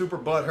is super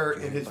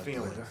butthurt in his About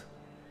feelings. weather?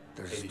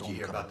 There's a Hey, did you storm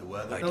hear coming. about the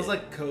weather? That was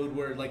like code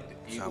word, like the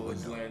So I eagle would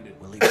has know. landed.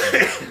 We'll leave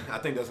it. I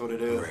think that's what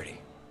it is. I'm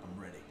ready.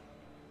 I'm ready.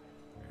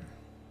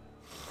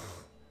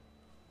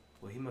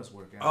 Well, he must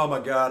work out. Oh my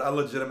God, I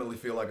legitimately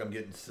feel like I'm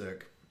getting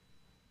sick.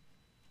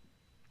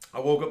 I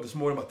woke up this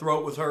morning, my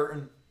throat was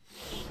hurting.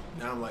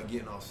 Now I'm like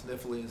getting all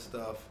sniffly and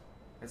stuff.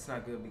 That's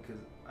not good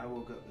because I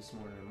woke up this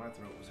morning and my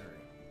throat was hurting.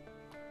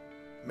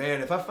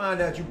 Man, if I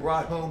find out you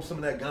brought home some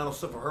of that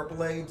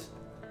gonosypherherpalades,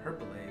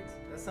 Herpalades?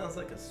 That sounds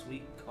like a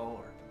sweet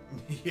car.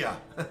 yeah.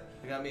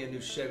 I got me a new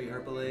Chevy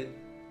Herpalade.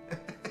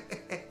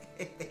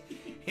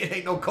 It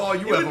ain't no call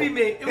you It would ever. be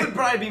made. It would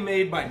probably be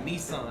made by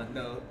Nissan.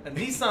 No, a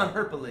Nissan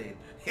Herpalade.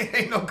 It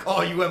ain't no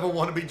car you ever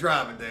want to be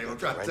driving, Dave. I'm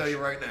trying to tell you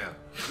right now.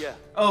 Yeah.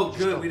 Oh, Just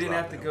good. don't We didn't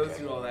drop have to me, go okay?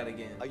 through all that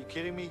again. Are you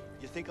kidding me?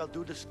 You think I'll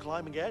do this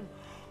climb again?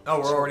 Oh,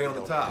 we're already on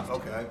You the don't top.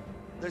 have to. Okay.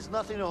 There's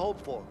nothing to hope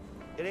for.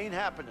 It ain't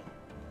happening.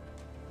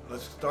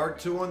 Let's start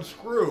to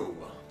unscrew.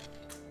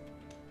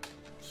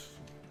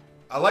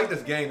 I like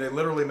this game. They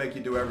literally make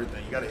you do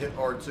everything. You got to hit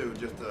R2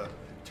 just to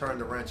turn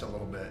the wrench a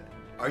little bit.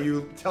 Are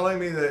you telling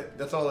me that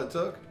that's all it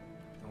took?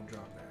 Don't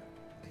drop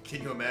that.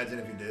 Can you imagine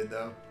if you did,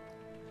 though?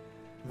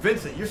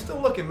 Vincent, you're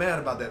still looking mad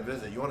about that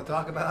visit. You want to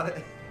talk about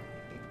it?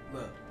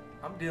 Look,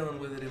 I'm dealing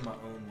with it in my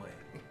own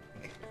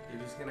way.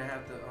 You're just gonna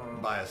have to.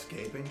 By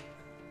escaping?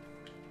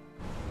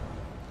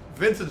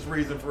 Vincent's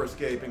reason for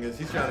escaping is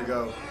he's trying to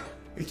go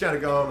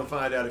home and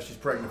find out if she's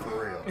pregnant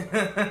for real.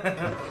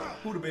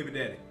 Who the baby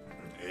daddy?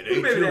 It Who the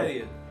ain't baby you. daddy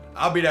is?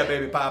 I'll be that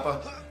baby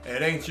papa.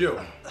 It ain't you.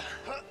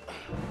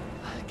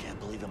 I can't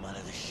believe I'm out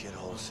of this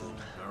shithole soon.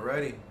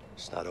 Alrighty.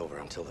 It's not over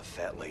until the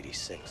fat lady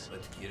sings.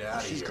 Let's get out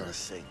of here. She's gonna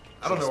sing.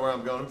 I don't know where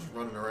I'm going. I'm just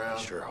running I around.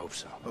 sure hope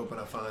so. Hoping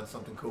I find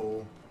something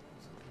cool.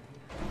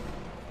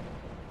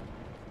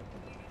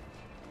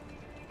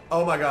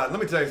 Oh my God, let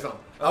me tell you something.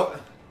 Oh,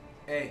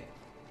 Hey,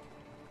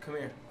 come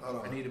here.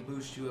 Hold on. I need to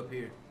boost you up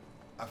here.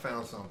 I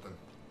found something.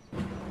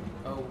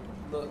 Oh,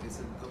 look, it's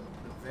a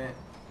vent.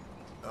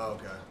 Oh,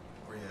 okay.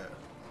 Where you at?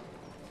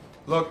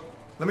 Look,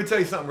 let me tell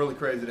you something really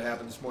crazy that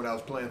happened this morning. I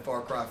was playing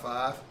Far Cry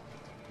 5.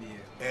 Yeah.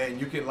 And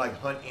you can like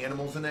hunt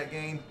animals in that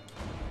game.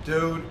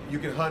 Dude, you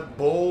can hunt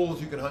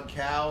bulls, you can hunt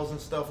cows and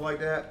stuff like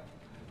that.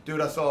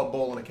 Dude, I saw a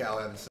bull and a cow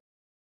having sex.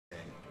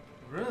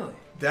 Really?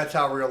 That's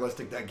how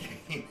realistic that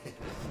game is.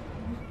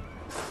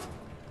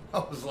 I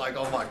was like,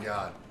 oh my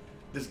God,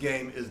 this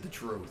game is the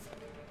truth.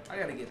 I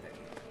gotta get that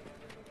game.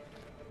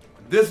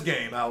 This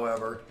game,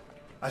 however,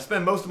 I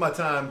spend most of my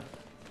time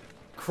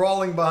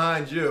crawling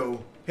behind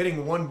you,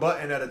 hitting one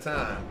button at a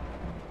time.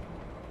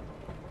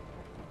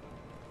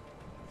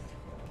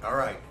 All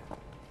right.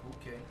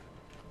 Okay.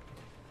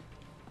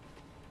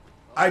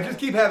 I just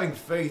keep having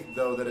faith,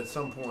 though, that at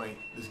some point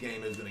this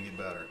game is going to get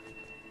better.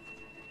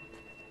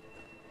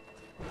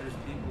 There's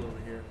people over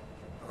here.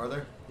 Are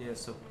there? Yeah,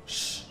 so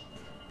shh.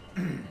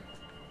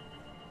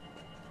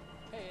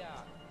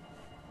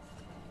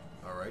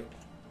 All right.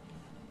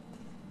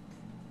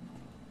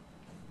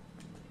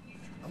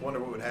 I wonder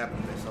what would happen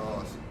if they saw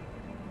us.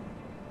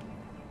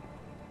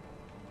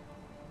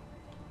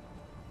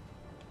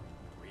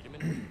 Read him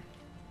in.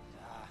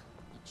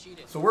 You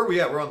cheated. So where are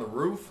we at? We're on the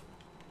roof?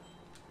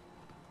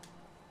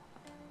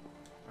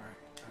 Alright,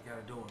 I got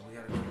a door. We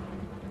got a door.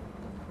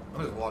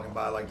 I'm just walking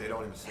by like they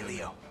don't even see Hey, me.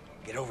 Leo,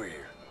 get over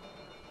here.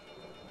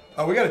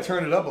 Oh, we got to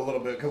turn it up a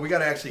little bit because we got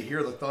to actually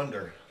hear the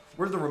thunder.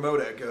 Where's the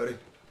remote at, Cody?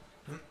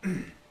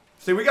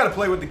 See, we got to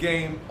play with the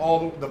game,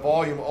 the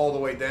volume all the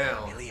way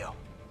down. Hey, Leo,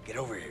 get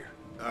over here.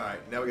 All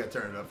right, now we got to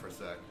turn it up for a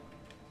sec.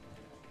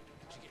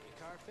 Did you get your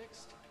car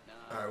fixed?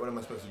 All right, what am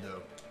I supposed to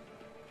do?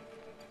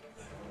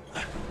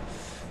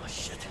 Oh,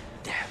 shit.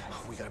 Damn.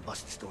 We gotta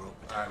bust this door open.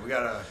 All right, we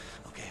got to...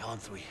 Okay, on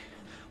three.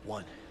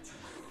 1,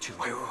 2.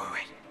 Wait.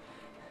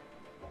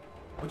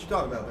 What you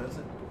talking about,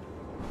 Vincent?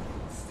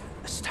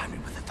 Let's time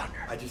it with the thunder.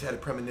 I just had a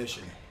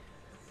premonition.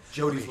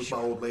 Jody's with my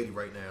old lady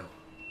right now.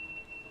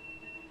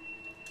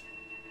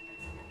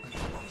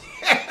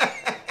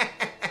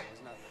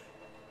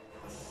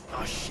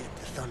 Oh shit,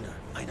 the thunder.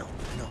 I know.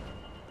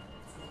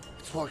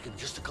 It's working.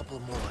 Just a couple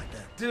more like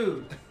that.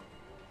 Dude.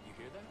 You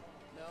hear that?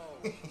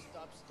 No,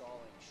 stop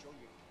stalling. Show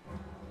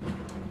your...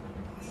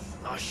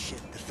 Oh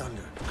shit, the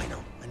thunder. I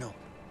know.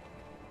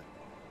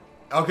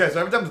 Okay, so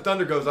every time the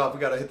thunder goes off, we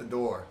gotta hit the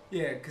door.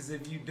 Yeah, because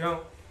if you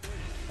don't...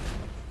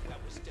 That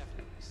was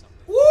definitely something.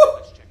 Woo!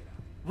 Let's check it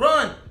out.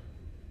 Run!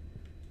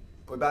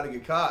 We're about to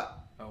get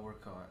caught. Oh, we're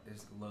caught.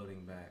 It's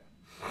loading back.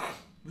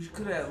 We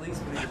could have at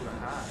least been able to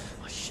hide.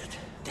 Oh shit.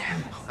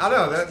 Damn. I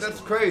know, that's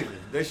crazy.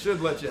 They should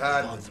let you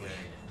hide in this game.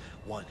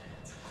 1,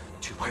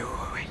 2.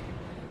 Wait.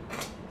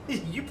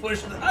 You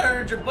pushed the... I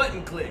heard your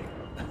button click.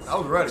 I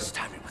was ready. Let's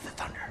time it with the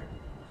thunder.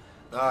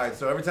 Alright,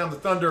 so every time the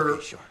thunder...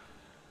 Okay, sure.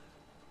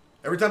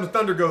 Every time the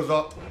thunder goes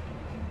off...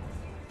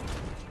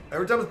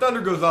 Every time the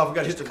thunder goes off, we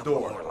gotta hit Just a this couple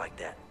door. more like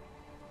that.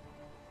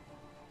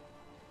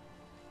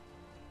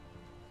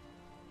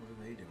 What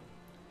are they doing?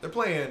 They're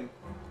playing...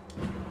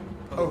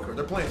 Poker.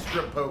 They're playing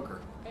strip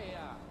poker. Hey,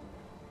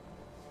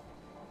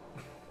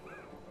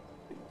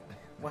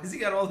 Why's he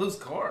got all those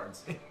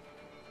cards?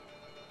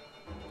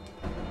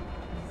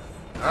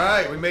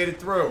 Alright, we made it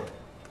through.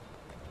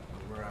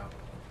 We're out.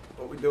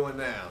 What we doing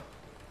now?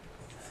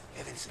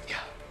 Hey, Vincent. Yeah.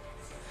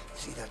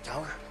 See that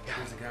tower? Yeah.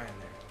 There's a guy in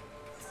there.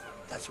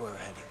 That's where we're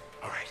heading.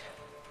 All right.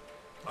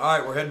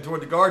 Alright, we're heading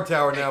toward the guard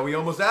tower now. We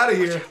almost out of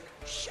here.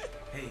 Shit.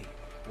 Hey,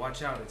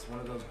 watch out. It's one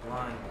of those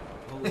blind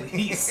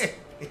police.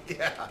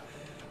 Yeah.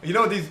 You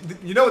know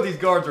what these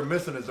guards are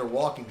missing is their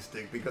walking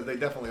stick because they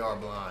definitely are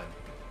blind.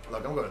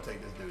 Look, I'm gonna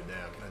take this dude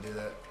down. Can I do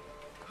that?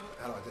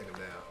 How do I take him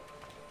down?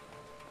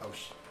 Oh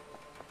shit.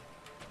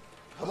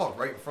 I walked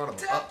right in front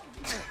of him.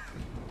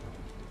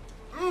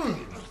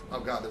 Oh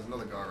god, there's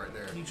another guard right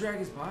there. Can you drag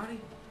his body?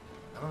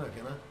 I don't know,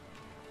 can I?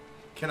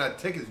 Can I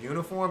take his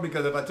uniform?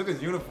 Because if I took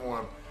his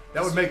uniform,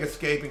 that would make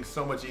escaping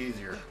so much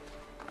easier.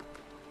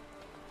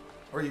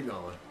 Where are you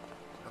going?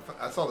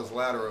 I saw this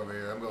ladder over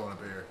here. I'm going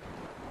up here.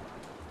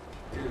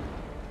 Dude,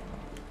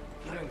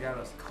 you done got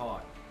us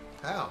caught.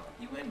 How?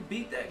 You went and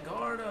beat that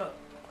guard up.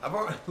 I've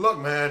already, look,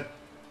 man.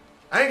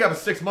 I ain't got but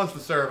 6 months to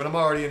serve, and I'm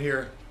already in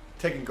here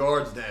taking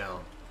guards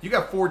down. You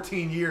got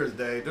 14 years,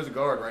 Dave. There's a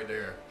guard right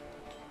there.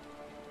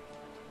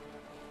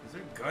 Is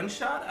there a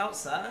gunshot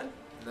outside?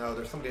 No,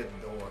 there's somebody at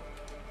the door.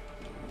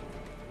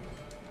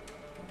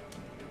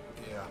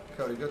 Yeah,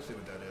 Cody, go see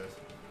what that is.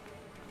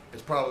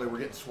 It's probably we're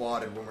getting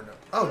swatted when we're not.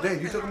 Oh,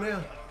 Dave, you took him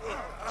down?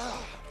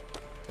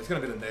 It's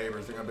gonna be the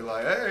neighbors. They're gonna be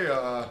like, hey,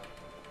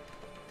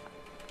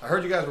 I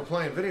heard you guys were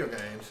playing video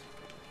games.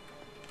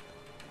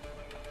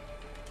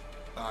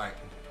 Alright.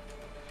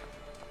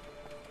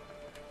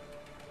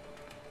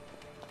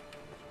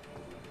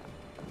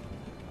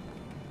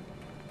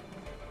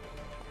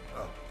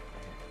 Oh.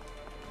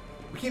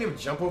 We can't even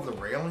jump over the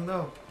railing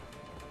though.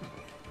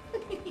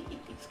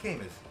 This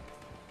game is...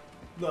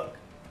 Look.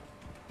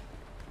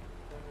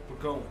 We're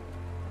going.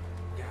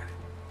 Got it.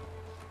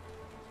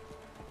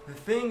 The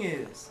thing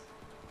is...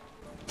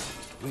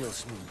 Real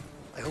smooth.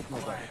 I hope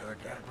nobody heard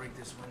that. Gotta break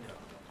this window.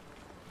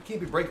 We can't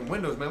be breaking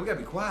windows, man. We gotta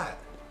be quiet.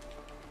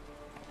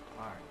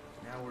 Alright,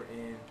 now we're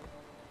in.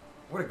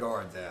 Where the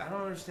guards I at?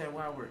 don't understand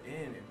why we're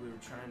in if we were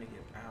trying to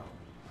get out.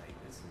 Like,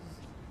 this is...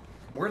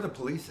 Where are the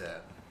police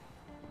at?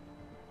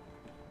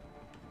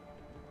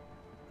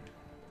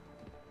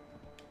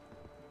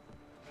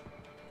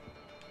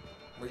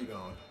 Where you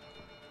going?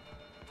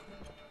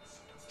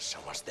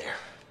 Someone's there.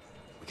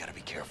 We gotta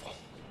be careful.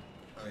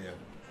 Oh, yeah.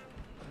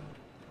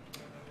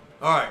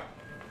 Alright.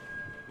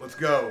 Let's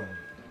go.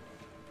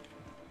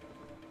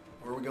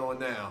 Where are we going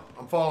now?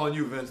 I'm following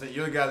you, Vincent.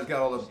 You're the guy that's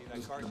got all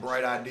the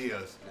bright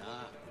ideas.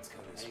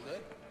 Any good?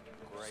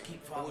 Just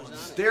keep following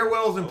us.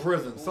 Stairwells in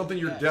prison. Something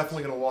you're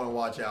definitely going to want to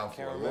watch out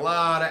for. A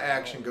lot of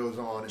action goes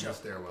on in the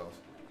stairwells.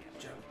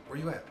 Joe, Where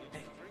you at?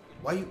 hey,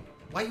 Why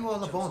you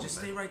all up on me, just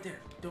stay man? right there.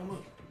 Don't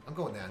move. I'm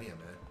going down here,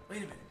 man. Wait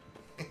a minute.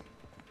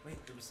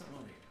 Wait, there was something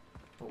over here.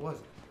 What was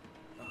it?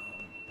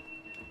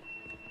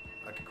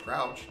 I could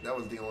crouch. That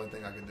was the only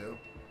thing I could do.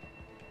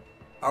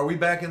 Are we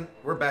back in?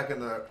 We're back in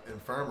the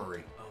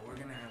infirmary. Oh, we're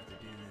gonna have to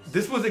do this.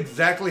 This was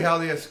exactly how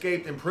they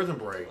escaped in Prison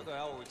Break. What the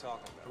hell are we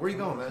talking about? Where you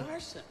going, man?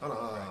 Carson. Hold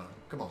on,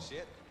 come on.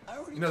 Shit.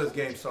 You know this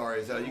game, sorry,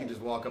 is that you can just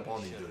walk up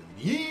on these dudes.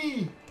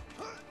 Yee!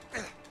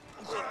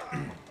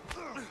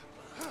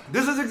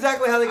 This is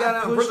exactly how they got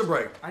out in Prison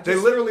Break. They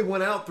literally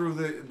went out through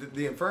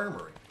the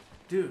infirmary.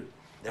 Dude,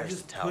 There's I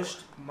just the tower. pushed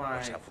my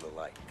Watch out for the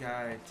light.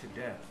 guy to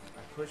death.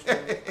 I pushed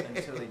him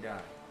until he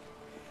died.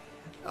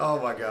 Oh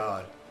my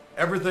god.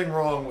 Everything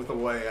wrong with the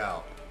way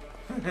out.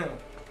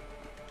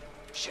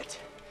 Shit.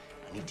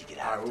 I need to get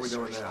out Alright, of what are we this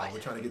doing now? searchlight. We're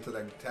trying to get to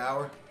that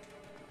tower?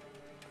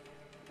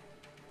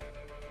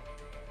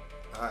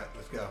 Alright,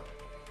 let's go.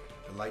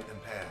 The light done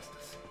passed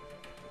us.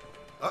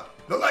 Oh,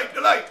 the light!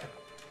 The light!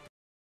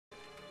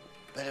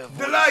 Better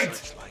avoid The light!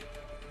 searchlight.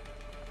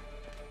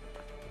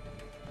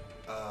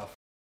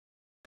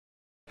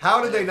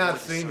 How did they not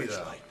see me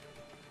though?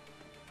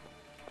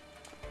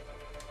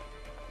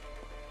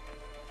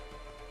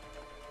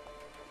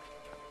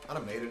 I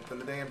done made it to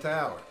the damn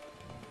tower.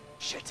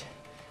 Shit.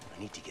 I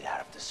need to get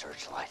out of the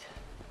searchlight.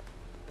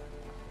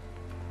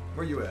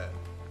 Where you at?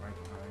 Right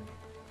behind.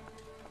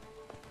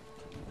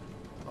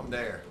 I'm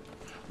there.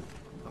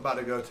 I'm about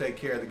to go take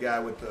care of the guy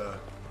with the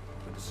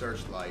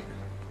searchlight.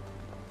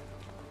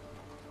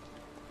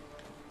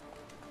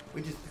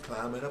 We just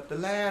climbing up the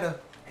ladder.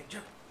 Hey,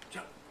 jump,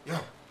 jump. Yo.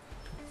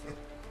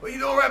 What you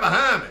doing right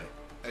behind me?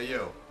 Hey,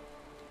 yo.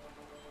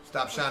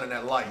 Stop shining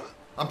that light.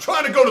 I'm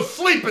trying to go to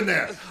sleep in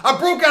there. I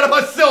broke out of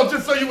my cell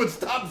just so you would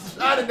stop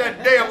shining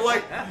that damn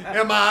light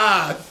in my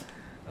eyes.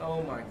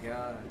 Oh my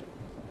god.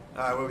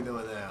 All right, what are we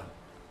doing now?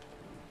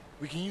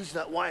 We can use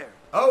that wire.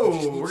 Oh, We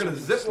just need we're gonna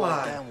something to zip slide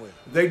line. down with.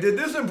 They did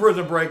this in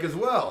Prison Break as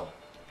well.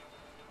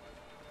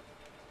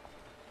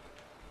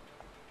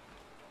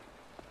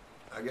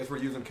 I guess we're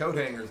using coat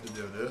hangers to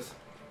do this.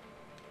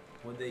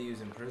 What they use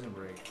in Prison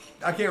Break?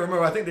 I can't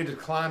remember. I think they just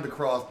climbed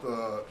across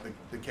the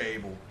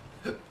cable.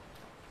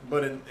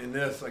 But in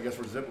this, I guess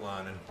we're zip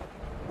lining.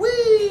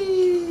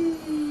 Whee!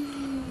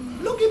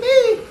 Look at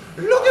me!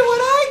 Look at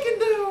what I can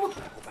do!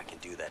 I hope I can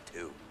do that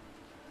too.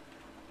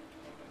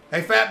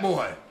 Hey, fat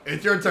boy,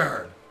 it's your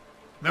turn.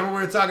 Remember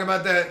we were talking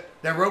about that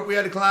rope we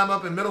had to climb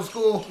up in middle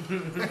school?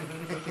 Getting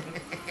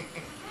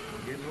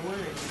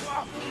away.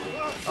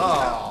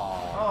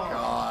 Oh,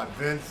 God,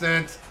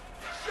 Vincent.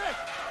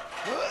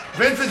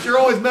 Vincent, you're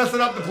always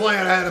messing up the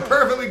plan. I had a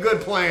perfectly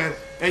good plan,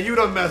 and you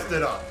done messed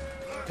it up.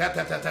 Tap,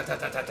 tap, tap, tap, tap,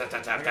 tap, tap, tap,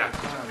 tap, tap, tap,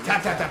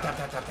 tap, tap, tap,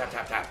 tap, tap, tap,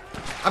 tap, tap.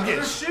 I'm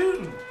getting They're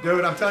shooting.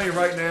 Dude, I'm telling you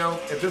right now,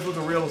 if this was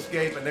a real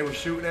escape and they were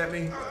shooting at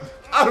me,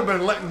 I'd have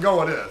been letting go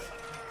of this.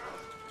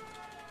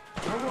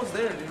 We're almost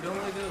there, dude.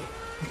 Don't let go.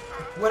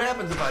 What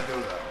happens if I do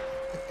though?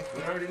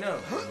 We already know.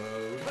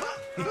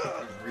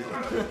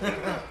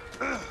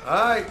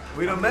 Alright,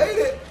 we done made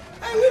it.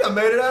 Hey, we done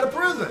made it out of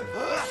prison.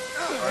 Oh,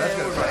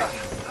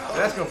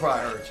 that's gonna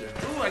probably hurt you.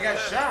 Ooh, I got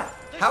shot.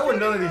 How were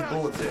none of these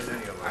bullets hitting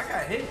any of I us?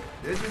 got hit.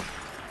 Did you?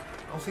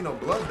 I don't see no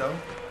blood though.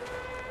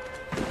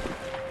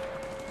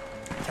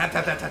 Tap,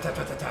 tap, tap, tap, tap,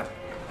 tap, tap, tap.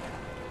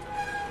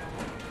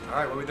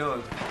 Alright, what are we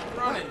doing?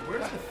 Running.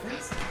 Where's the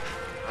fence?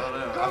 I don't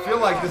know. I feel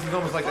like this is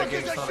almost like that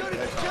game Sonic the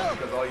Hedgehog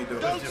because all you do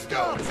is just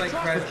go. It's like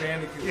Crash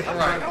Bandicoot. Yeah,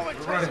 right.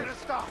 We're running.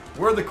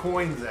 Where are the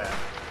coins at?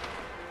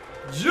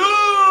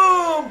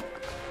 Jump!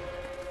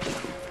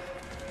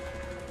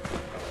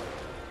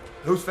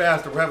 Who's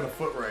faster? We're having a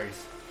foot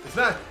race. It's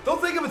not.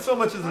 Don't think of it so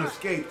much as an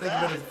escape. Think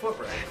of it as a foot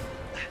race.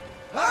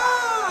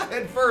 Ah!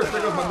 Head first.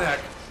 There goes my neck.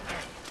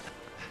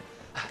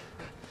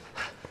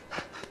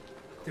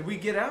 Did we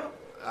get out?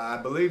 I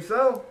believe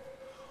so.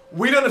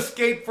 We done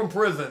escaped from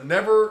prison.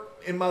 Never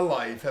in my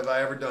life have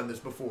I ever done this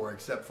before,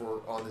 except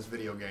for on this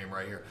video game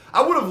right here.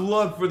 I would have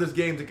loved for this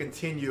game to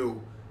continue.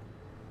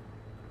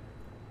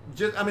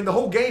 I mean, the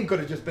whole game could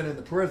have just been in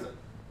the prison.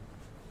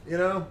 You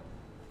know?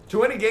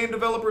 To any game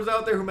developers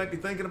out there who might be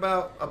thinking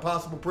about a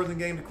possible prison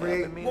game to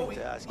create,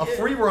 a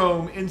free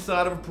roam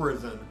inside of a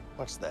prison.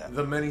 What's that?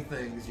 The many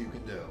things you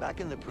can do. Back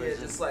in the Yeah,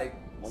 prison. just like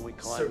when we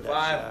climbed that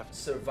shaft,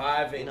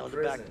 surviving you know, the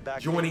prison.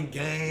 back Joining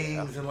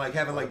gangs and like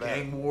having like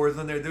gang wars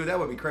in there, dude. That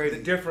would be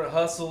crazy. Different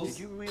hustles. Did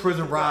you really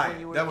Prison do that when Riot.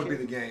 you were That a would be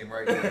kid? the game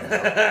right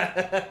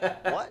there.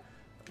 What?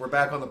 We're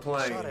back on the I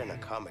plane. saw it in a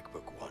comic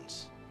book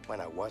once when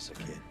I was a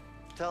kid.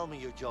 Tell me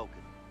you're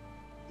joking.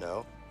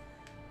 No.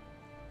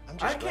 I'm I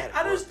just glad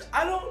can't. it worked.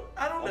 I don't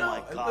Oh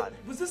know. my God.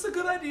 Was this a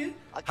good idea?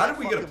 I How can't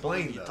did we get a fucking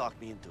believe plane, You though?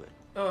 talked me into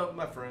it.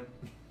 My friend.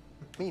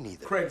 Me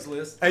neither.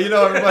 Craigslist. Hey, you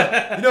know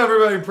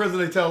everybody in prison,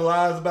 they tell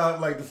lies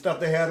about like the stuff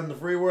they had in the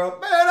free world.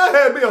 Man, I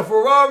had me a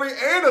Ferrari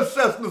and a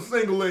Cessna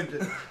single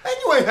engine, and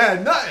you ain't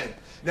had nothing.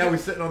 Now we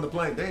sitting on the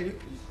plane. Damn,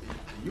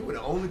 you were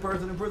the only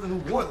person in prison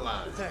who wasn't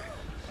lying. There.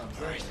 I'm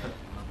sorry.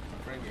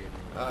 My friend gave me.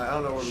 I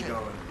don't know where we're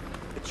going.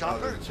 The Oh,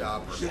 chopper? there's a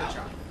chopper.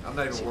 Yeah. I'm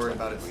not even Seems worried like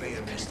about it they're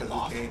seeing me pissed because them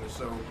off. this game is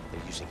so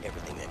They're using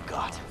everything they've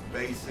got.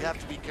 basic. You have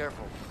to be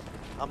careful.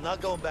 I'm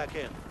not going back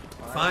in.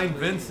 Find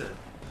Vincent.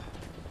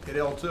 Hit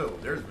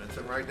L2. There's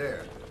Vincent right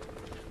there.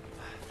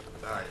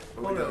 All right,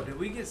 where we Hold go? on. Did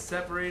we get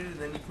separated and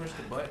then you push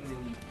the button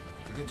and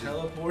you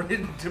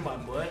teleported to my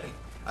butt?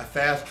 I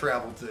fast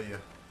traveled to you.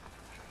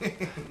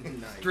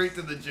 Nice. Straight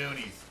to the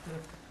Junies.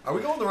 Are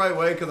we going the right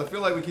way? Because I feel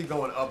like we keep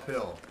going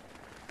uphill.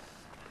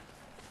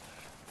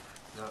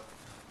 No.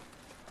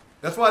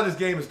 That's why this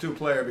game is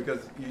two-player, because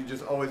you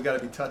just always got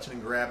to be touching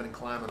and grabbing and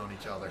climbing on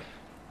each other.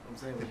 I'm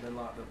saying we've been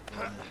locked up.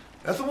 For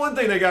That's the one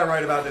thing they got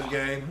right about this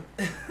game.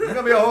 There's going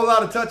to be a whole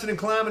lot of touching and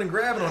climbing and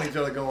grabbing on each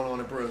other going on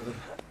in prison.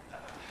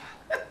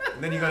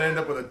 And then you're going to end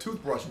up with a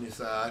toothbrush on your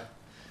side.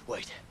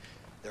 Wait.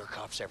 There are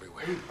cops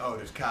everywhere. Oh,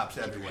 there's cops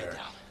Keep your everywhere. head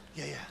down.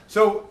 Yeah, yeah.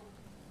 So,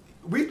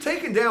 we've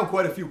taken down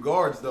quite a few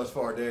guards thus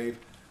far, Dave.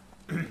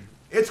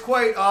 It's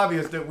quite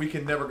obvious that we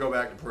can never go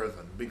back to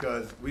prison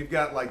because we've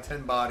got like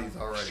 10 bodies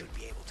You already. should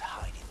be able to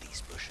hide in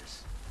these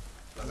bushes.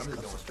 Look, I'm These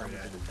just going cops straight are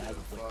at in you. the bag of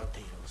Fuck. wet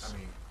potatoes.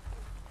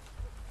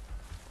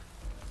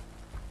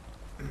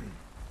 I mean,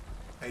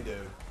 hey,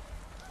 dude,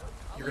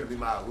 you're gonna be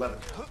my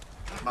 11th.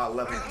 My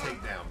 11th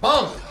takedown.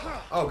 Boom!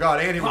 Oh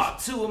God, and he was. Part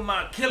 2 of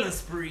my killing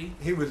spree.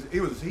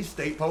 He's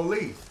state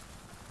police.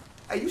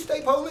 Hey, you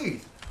state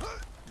police.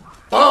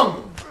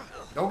 Boom!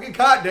 Don't get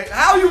caught, Dave.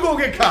 How you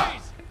gonna get caught?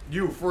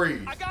 You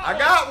freeze. I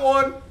got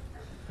one.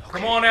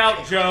 Come on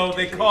out, Joe.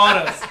 They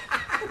caught us.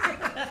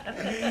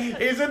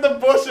 He's in the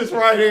bushes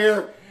right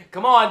here.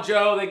 Come on,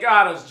 Joe. They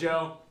got us,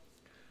 Joe.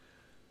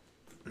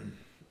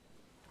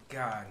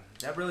 God,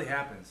 that really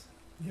happens.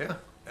 Yeah,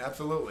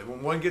 absolutely.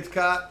 When one gets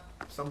caught,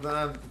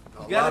 sometimes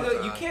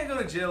You can't go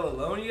to jail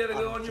alone. You gotta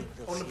go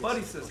on the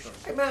buddy system.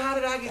 Hey man, how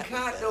did I get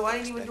caught though? I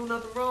didn't even do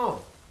nothing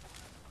wrong.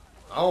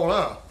 I don't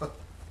know.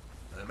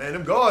 Man,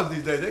 them guards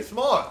these days, they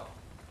smart. All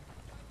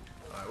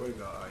right, where you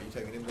go? All right, you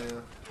taking him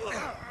down?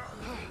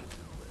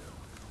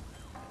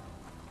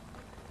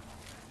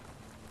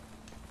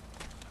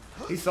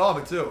 He saw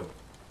me too.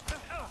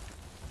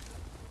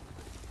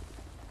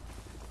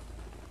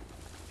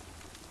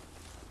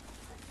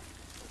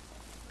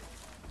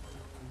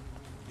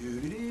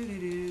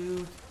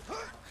 Do-do-do-do-do.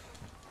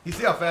 You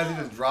see how fast he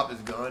just dropped his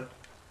gun?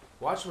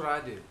 Watch what I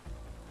do.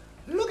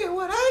 Look at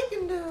what I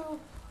can do.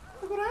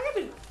 Look what I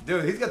can do.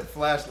 Dude, he's got the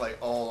flashlight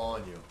all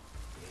on you.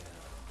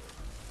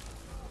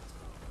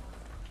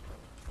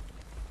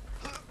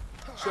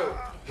 Show.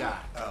 God.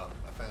 Oh,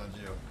 I found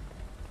you.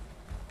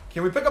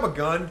 Can we pick up a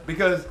gun?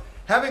 Because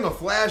having a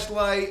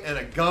flashlight and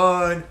a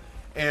gun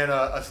and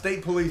a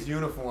state police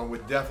uniform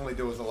would definitely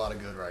do us a lot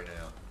of good right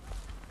now.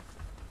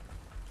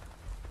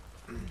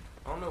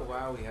 I don't know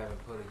why we haven't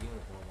put a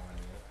uniform on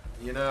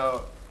yet. You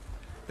know,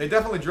 they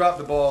definitely dropped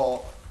the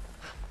ball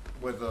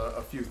with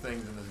a few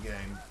things in this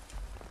game.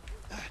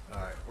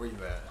 Alright, where you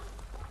at?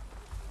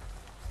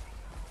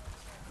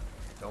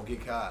 Don't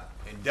get caught.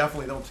 And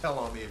definitely don't tell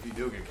on me if you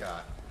do get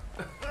caught.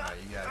 Alright,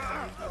 you got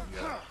it. You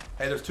got it.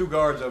 Hey, there's 2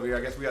 guards over here.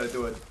 I guess we got to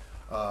do it.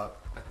 A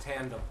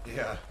tandem.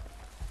 Yeah.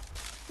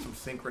 Some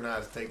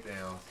synchronized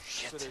takedowns.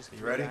 Shit.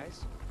 You ready?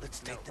 Let's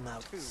take them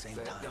out at the same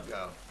time.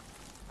 Go.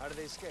 How do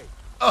they escape?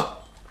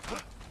 Oh!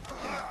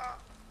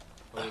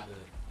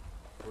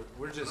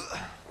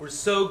 We're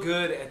so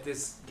good at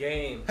this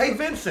game. Hey,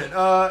 Vincent,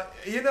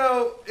 you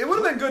know, it would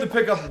have been good to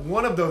pick up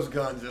one of those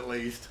guns at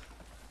least.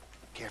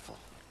 Careful.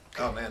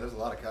 Oh, man, there's a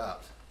lot of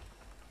cops.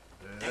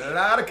 A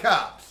lot of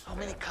cops. How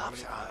many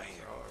cops are out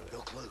here? No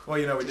clue. Well,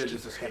 you know, we did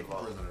just escape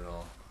from prison and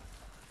all.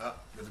 Oh,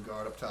 there's a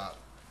guard up top.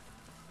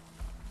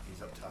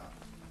 He's up top.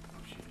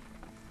 Oh, shit.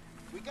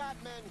 We got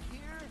men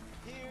here, and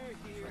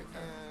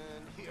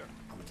here.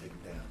 I'm going to take him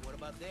down. What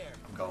about there?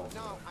 I'm going for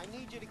No, it. I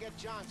need you to get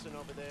Johnson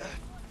over there.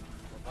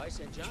 If I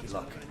send Johnson,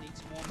 luck. we're gonna need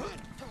some more men.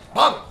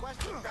 Bum!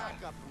 Requesting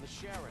backup from the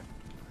sheriff.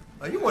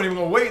 Now, you weren't even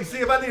going to wait and see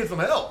if I needed some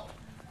help.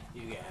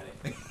 You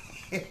got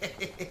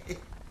it.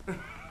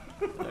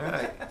 All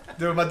right.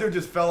 Dude, my dude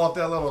just fell off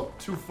that little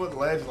 2-foot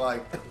ledge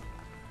like...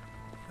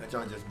 That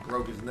John just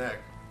broke his neck.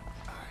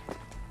 All right.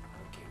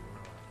 Okay,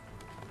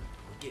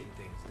 we're getting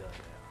things done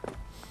now.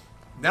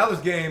 Now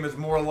this game is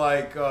more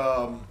like...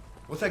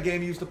 what's that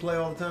game you used to play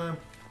all the time?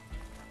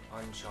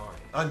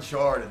 Uncharted.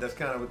 Uncharted. That's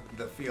kind of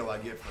the feel I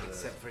get for this.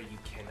 Except for you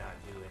cannot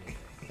do anything.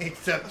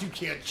 Except you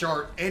can't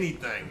chart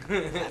anything.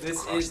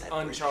 This is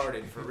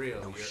Uncharted for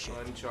real. You're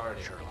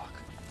Uncharted. Sherlock.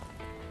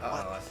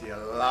 Uh-oh, I see a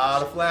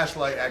lot of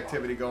flashlight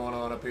activity going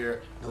on up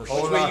here. Which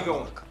Hold way on. you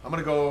going? I'm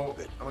gonna go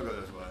this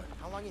way.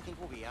 How long do you think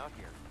we'll be out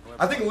here?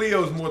 I think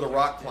Leo's more the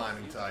rock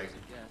climbing type.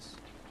 Yes.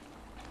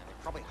 They're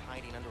probably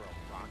hiding under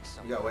a rock You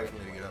somewhere. gotta wait for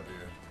me to get up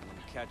here. When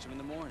you catch him in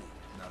the morning,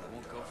 No, it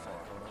won't go far.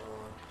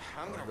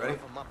 I'm gonna Ready?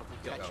 rough them up if we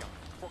Go. catch them.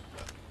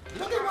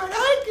 Look at what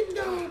I can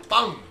do!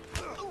 Boom!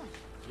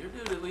 Your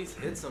dude at least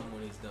hits him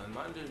when he's done.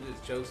 My dude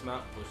just chokes him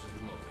out and pushes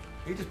him over.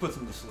 He just puts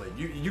him to sleep.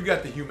 You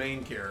got the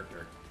humane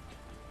character.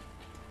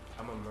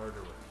 I'm a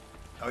murderer.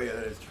 Oh yeah,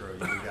 that is true.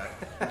 You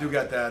do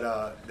got that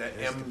that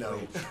M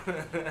note.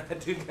 I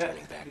do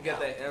got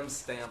that M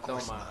stamped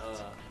on my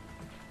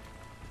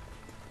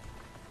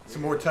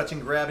Some more touching,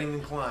 grabbing,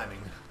 and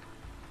climbing.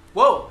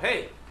 Whoa,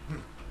 hey!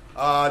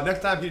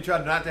 Next time, can you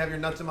try not to have your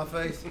nuts in my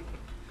face?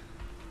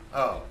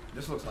 Oh,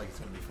 this looks like it's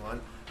gonna be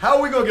fun. How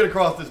are we gonna get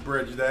across this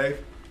bridge,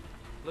 Dave?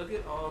 Look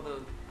at all the.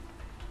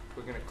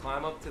 We're gonna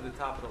climb up to the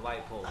top of the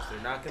light poles.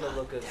 They're not gonna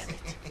look at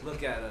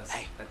us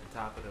Hey, at the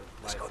top of the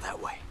Let's light go pole.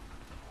 that way.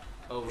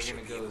 Oh, we're Should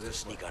gonna be go able to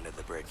this way. sneak under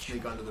the bridge.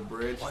 Sneak under the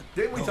bridge. What?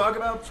 Didn't we No, talk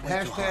about it's way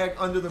too hashtag hard.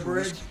 under the Too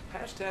bridge? risky.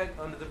 Hashtag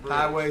under the bridge.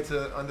 Highway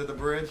to under the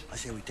bridge. I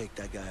say we take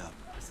that guy out.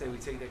 I say we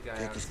take that guy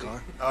Take out. his see?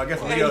 car. Oh, I guess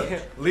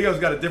Hey. Leo's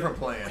got a different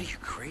What plan. are you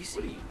crazy?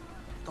 What are you?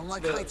 Don't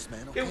like Look, heights,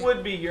 man. Okay? It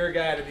would be your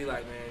guy to be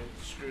like, man,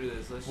 screw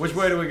this. Which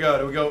way do we go?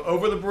 Do we go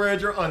over the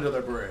bridge or under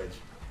the bridge?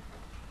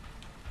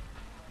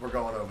 We're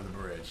going over the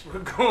bridge. We're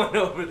going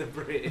over the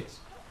bridge.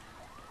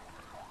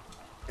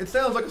 It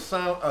sounds like a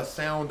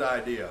sound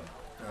idea.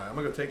 All right, I'm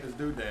gonna go take this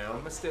dude I'm down.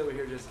 gonna stay over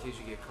here just in case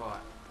you get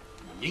caught.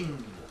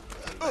 Ying.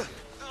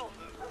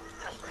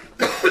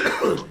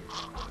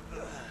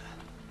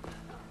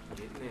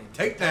 Getting in.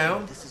 Take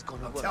down. This is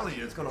gonna I'm work. telling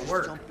you, it's gonna Just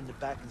work. Jump in the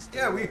back and stay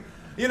Yeah, away.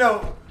 you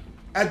know,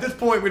 at this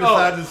point we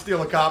decided to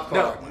steal a cop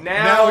car. No,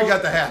 now- we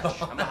got the hat on.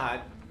 I'm gonna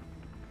hide.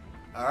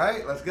 All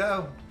right, let's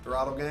go.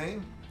 Throttle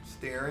game.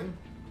 Steering.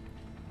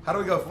 How do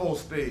we go full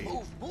speed?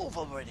 Move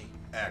already.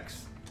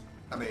 X.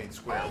 I mean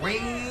square. Wing.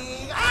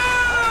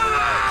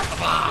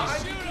 Ah!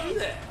 How'd you do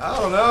that? I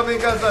don't know,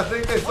 because I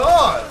think they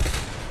saw us.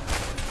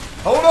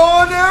 Hold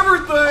on to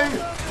everything.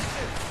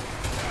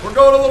 We're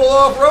going a little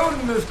off-road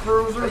in this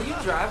cruiser. Are you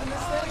driving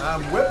this thing?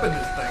 I'm whipping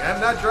this thing. I'm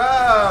not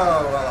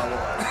driving. Well,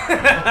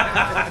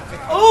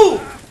 Oh,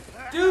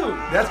 dude.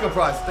 that's gonna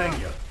probably sting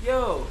you.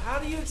 Yo, how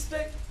do you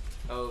expect?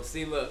 Oh,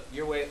 see, look,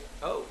 you're way.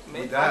 Oh,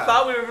 man, died. I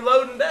thought we were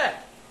loading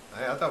back.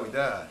 Hey, I thought we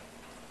died.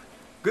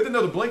 Good to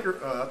know the blinker.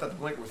 I thought the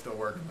blinker was still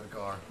working in the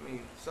car. I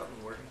mean,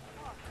 something's working.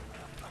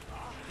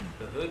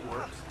 The hood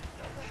works.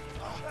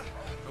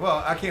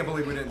 Well, I can't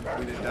believe we didn't die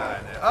in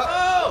there.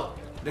 Oh!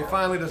 They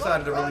finally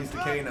decided to release the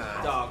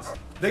canine. Dogs.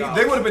 They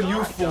would have been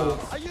useful.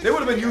 They would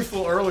have been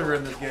useful earlier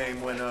in this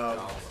game when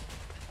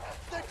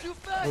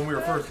we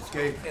were first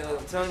escaping. And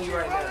I'm telling you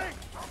right now,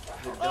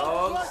 the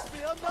dogs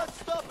are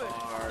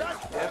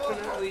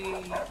definitely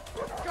something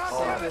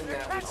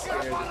that would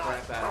scare the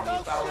crap out of me.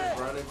 If I was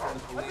running from the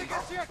police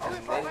and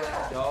they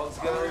let the dogs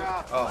go.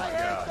 Oh my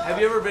God. Have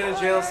you ever been in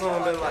jail and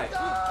someone been like,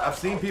 I've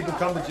seen people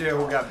come to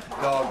jail who got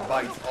dog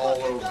bites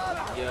all over.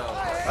 yo,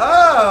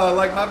 Oh,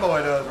 like my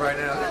boy does right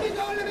now. Let me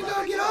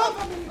go, get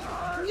off of me.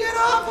 Get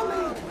off of me.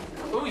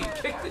 ooh, you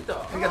kicked the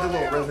dog. We got the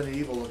little Resident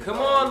Evil looking Come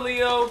dog. on,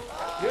 Leo.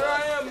 Here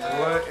I am, man.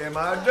 What am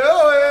I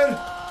doing?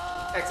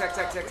 X.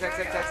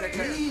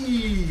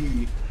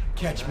 Eee.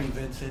 Catch me,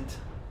 Vincent.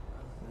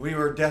 We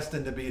were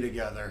destined to be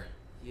together.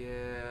 Yeah.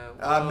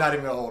 I'm not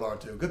even gonna hold on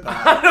to. Goodbye.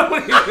 I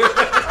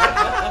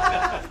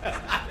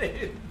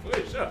didn't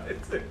push on it.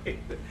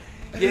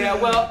 Yeah,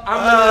 well,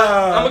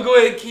 I'm gonna go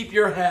ahead and keep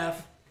your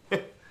half.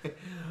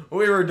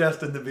 We were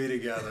destined to be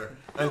together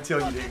until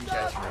you didn't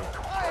catch me.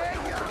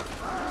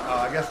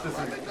 I guess this is.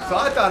 So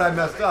I thought I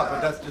messed up, but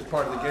that's just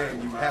part of the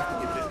game. You have to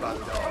get bit by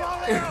the dog.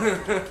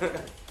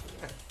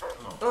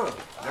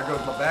 There goes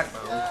my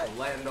backbone.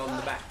 Land on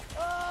the back.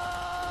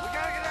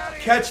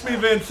 Catch me,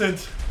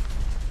 Vincent.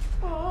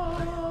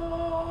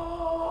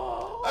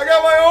 I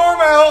got my arm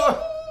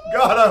out.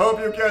 God, I hope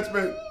you catch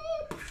me.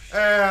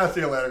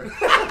 See you later.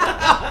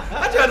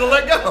 I tried to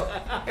let go.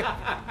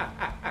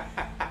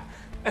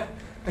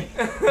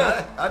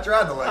 I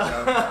tried to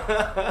let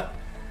go.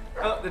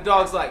 Oh, the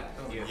dog's like,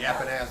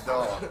 Yapping ass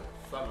dog.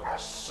 son of a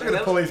shit. Look at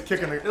the police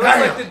kicking the It looks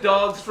like the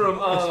dogs from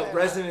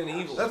Resident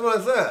Evil. That's what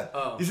I said.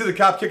 Oh. You see the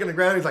cop kicking the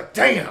ground, he's like,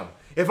 damn,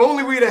 if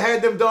only we'd have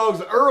had them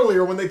dogs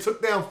earlier when they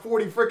took down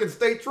 40 freaking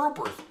state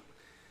troopers.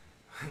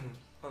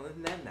 Well,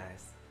 isn't that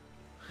nice?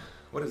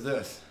 What is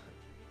this?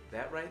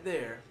 That right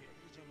there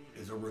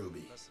Is a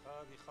ruby. it's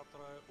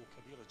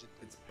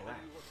black.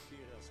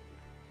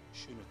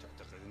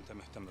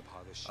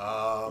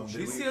 Did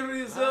This we, here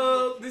is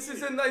this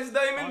is a nice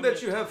diamond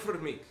that you have for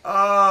me.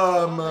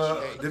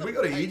 did we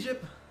go to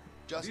Egypt?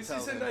 Just This tell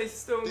is a him nice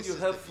stone this you is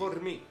have the for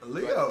deal. me.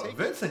 Leo,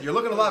 Vincent, you're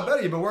looking a lot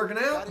better. You've been working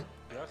out?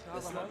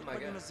 That's not my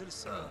guy.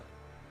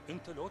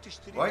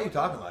 Why are you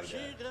talking like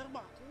that?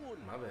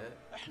 My bad.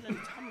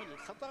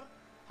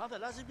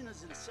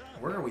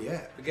 Where are we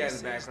at? The guy in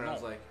the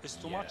background's like, It's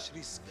too yeah, much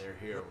risk. they're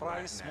here The right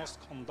price now. must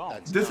come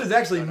down. This is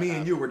actually me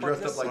and you. We're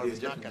dressed up like the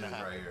It's not Egyptian gonna dudes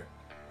happen. right here.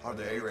 Or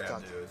the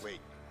Arab dudes. Wait,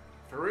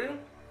 For real?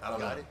 I don't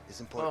got know. it? It's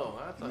important. Oh,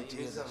 I You thought need to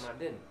you hear knew something this. I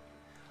didn't.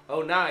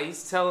 Oh, nah,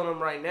 he's telling them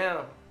right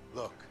now.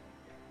 Look,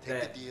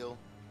 take That the deal or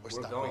we're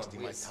stop gone. wasting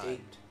We my time.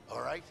 escaped.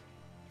 All right?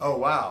 Oh,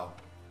 wow.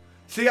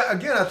 See,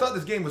 again, I thought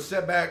this game was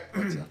set back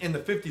in the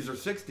 50s or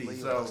 60s. Leo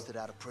So, busted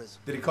out of prison.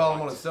 did he call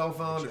him on his cell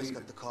phone? Did Just he,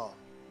 got the call.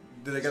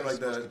 do they got like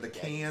the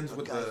cans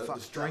with the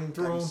string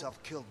through them?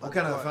 What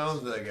kind of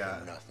phones do they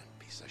got? Nothing,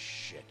 piece of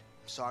shit.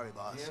 I'm sorry,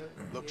 boss. Yeah,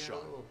 Look, yeah, Sean, a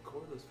little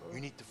cordless phone.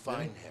 you need to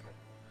find him.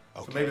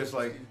 So maybe it's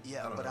like,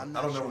 Yeah, I don't but know. I'm I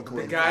not don't know sure what the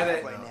The coordinates guy are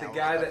that right now. the now.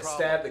 guy No that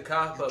problem. stabbed the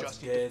cop You up's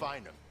just need to dead.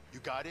 find him. You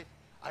got it?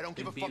 I don't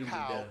give a beat fuck him to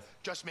how. death.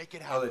 Just make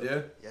it Oh, happen. they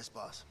did? Yes,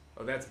 boss.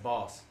 Oh, that's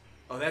boss.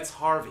 Oh, that's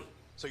Harvey.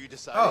 So you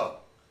decided? Oh,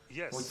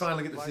 Yes. we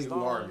finally get to see Lies who down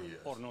Harvey is.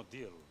 Or no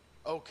deal.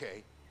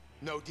 Okay,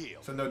 no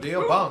deal. so no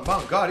deal? Bomb.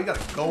 God, he got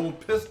a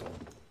gold pistol.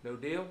 No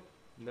deal?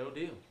 No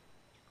deal.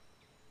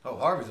 Oh,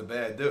 Harvey's a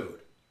bad dude.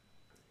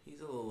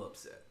 He's a little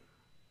upset.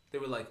 They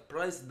were like,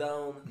 price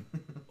down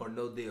or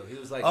no deal. He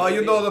was like, Oh, no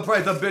you know deal. the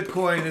price of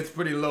Bitcoin, it's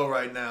pretty low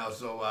right now,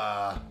 so,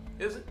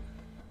 Is it?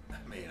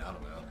 I mean, I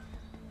don't know.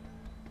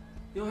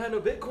 You don't have no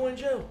Bitcoin,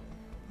 Joe?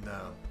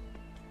 No.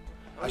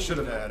 I should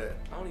have had it.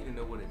 I don't even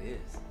know what it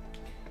is.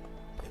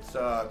 It's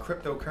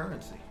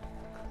cryptocurrency.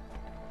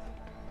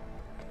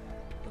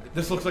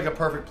 This looks like a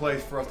perfect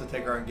place for us to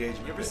take our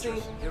engagement You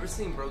pictures. ever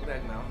seen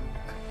Brokeback Mountain?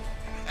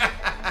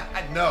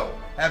 No.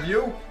 Have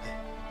you?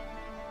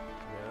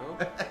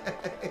 No.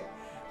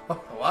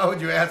 Why would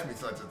you ask me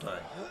such a thing?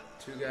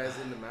 Two guys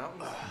in the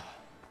mountains.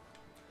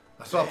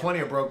 I saw plenty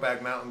of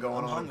Brokeback Mountain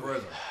going on in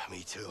prison.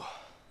 Me too.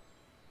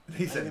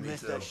 He said I me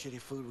missed too. that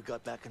shitty food we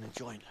got back in the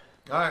joint.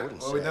 All right,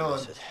 Wouldn't what are we say I doing?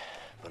 miss it,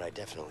 but I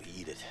definitely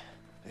eat it.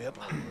 Yep.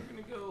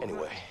 We're gonna go.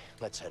 Anyway,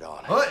 let's head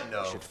on. Hunting,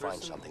 though. We should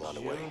find something on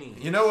the way. Journey.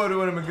 You know what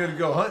would have been good to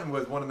go hunting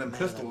with? One of them Man,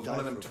 pistols, I'd one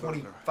of die them for a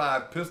burger.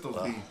 25 pistols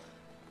he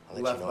I'll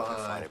let left you know if I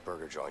find behind. a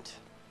burger joint.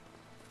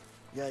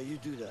 Yeah, you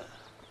do that.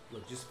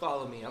 Look, just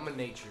follow me. I'm a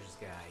nature's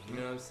guy. You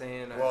know what I'm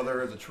saying? Well,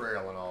 there is a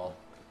trail and all.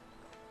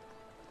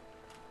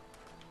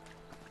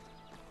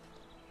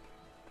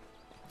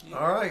 Yeah.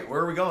 All right,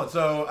 where are we going?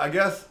 So I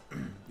guess,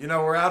 you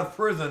know, we're out of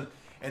prison,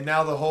 and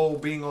now the whole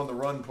being on the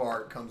run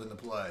part comes into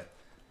play.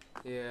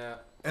 Yeah.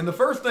 And the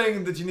first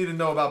thing that you need to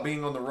know about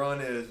being on the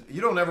run is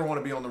you don't ever want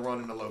to be on the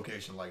run in a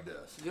location like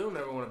this. You don't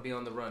ever want to be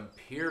on the run,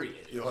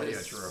 period. It Yeah,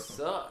 just true.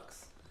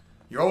 sucks.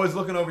 You're always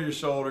looking over your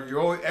shoulder.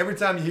 You're always, every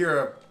time you hear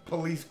a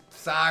police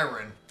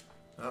siren,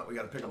 oh, we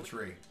got to pick up a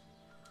tree.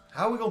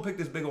 How are we going to pick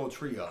this big old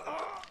tree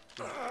up?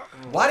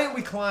 Why didn't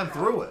we climb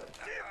through it?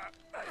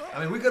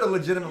 I mean, we could have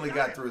legitimately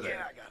got through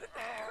there.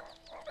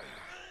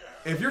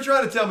 If you're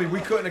trying to tell me we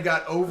couldn't have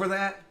got over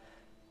that.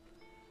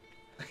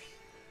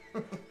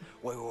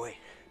 Wait.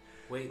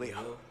 Wait, Leo.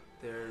 Leo,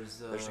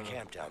 there's a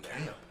camp down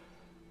there.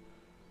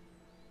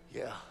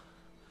 Yeah,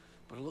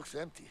 but it looks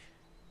empty.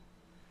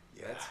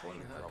 Yeah, That's one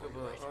you're heck probably of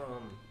a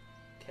right.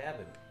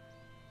 cabin.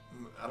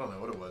 I don't know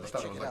what it was. I Let's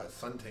thought it check was it like out.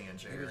 a suntan Maybe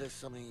chair. there's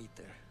something to eat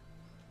there.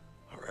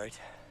 All right.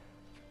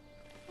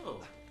 Oh,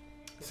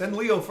 Send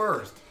Leo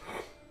first.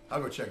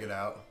 I'll go check it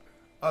out.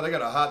 Oh, they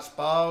got a hot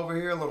spa over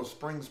here, a little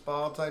spring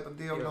spa type of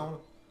deal Yo, going.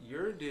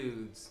 your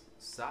dude's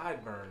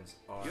sideburns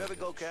are. You ever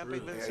go the camping,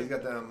 truth. Yeah, Vincent? he's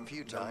got them, A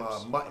few them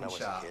times when mutton I was a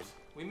chops. kid.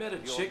 We met a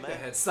The old chick that man?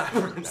 had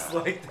sideburns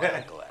like that.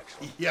 Uncle,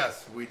 actually.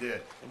 Yes, we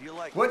did. And you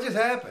like What it? just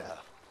happened? Yeah.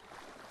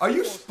 Are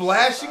you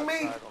splashing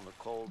me? Outside on the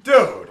cold Dude.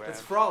 ground,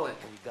 That's frolic.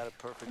 and you got it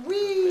perfect.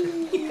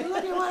 Wee!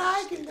 Look at what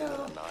I can Sleeping in do.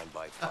 a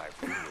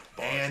 9x5 room with bars.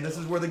 And this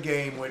is where the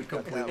game went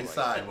completely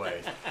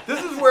sideways.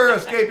 This is where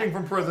escaping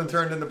from prison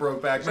turned into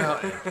Brokeback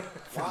Mountain.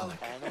 Wild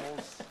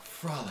animals,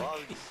 Frolic.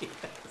 bugs,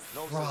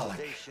 no Frolic.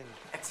 civilization,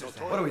 no Exercise.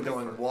 toilet What are we paper,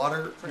 doing?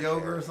 Water fresh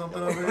yoga air, or something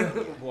no over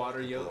here? Water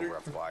a little yogurt.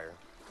 rough wire.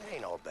 It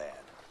ain't all bad.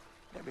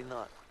 Maybe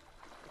not,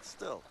 but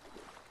still,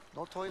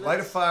 no toilets. Light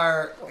a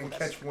fire Oh, and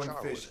that's catch one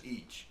charwood. fish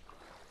each.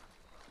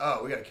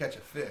 Oh, we gotta catch a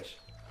fish.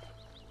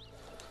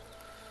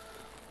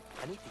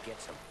 I need to get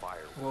some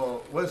firewood.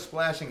 Well, what does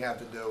splashing have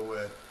to do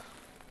with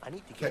I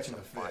need to get catching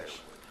some the fish? firewood.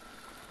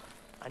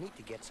 I need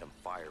to get some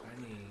firewood.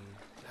 I need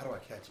How do I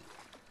catch it?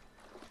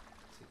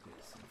 to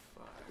get some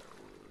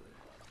firewood.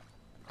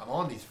 I'm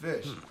on these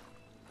fish.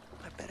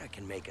 I bet I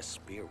can make a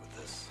spear with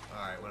this.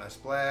 Alright, when I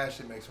splash,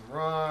 it makes them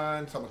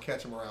run, so I'm gonna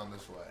catch them around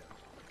this way.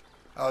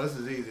 Oh, this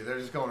is easy. They're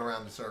just going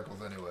around in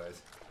circles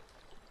anyways.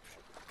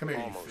 Come here,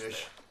 Almost you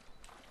fish.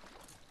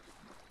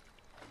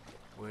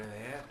 Where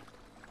they at?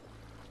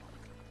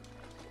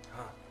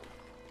 Huh.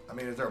 I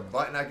mean, is there a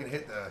button I can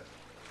hit the...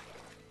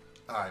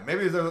 Alright,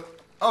 maybe there's a...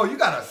 Oh, you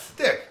got a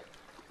stick!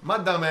 My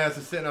dumb ass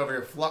is sitting over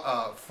here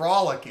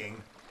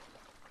frolicking.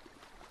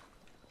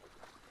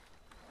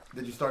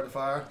 Did you start the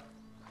fire?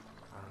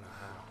 I don't know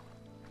how.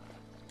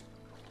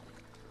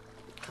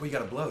 Well, you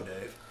gotta blow,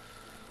 Dave.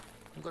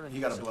 I'm gonna You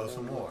need gotta some blow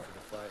some wood more. for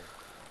the fire.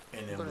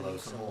 And I'm then gonna blow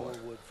need some some more. more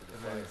wood for the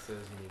And then fire. it says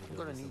you need to I'm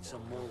go gonna get need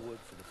some more wood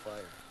for the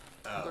fire.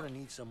 I'm Oh. gonna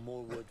need some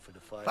more wood for the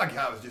fire. My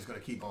guy was just gonna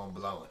keep on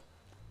blowing.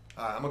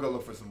 Alright, I'm gonna go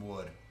look for some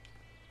wood.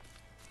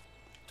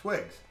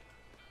 Twigs.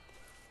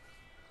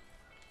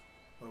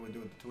 What do we do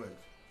with the twigs?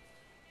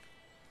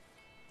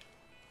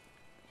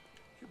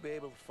 You'll be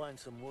able to find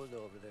some wood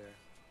over there.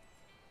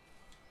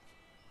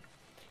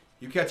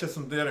 You catch us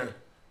some dinner.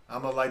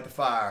 I'm gonna light the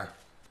fire.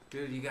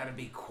 Dude, you gotta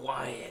be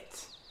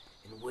quiet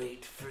and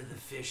wait for the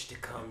fish to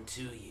come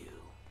to you.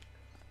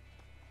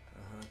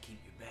 Keep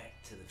your back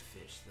to the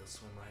fish. They'll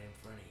swim right in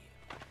front of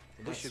you.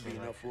 They This might should be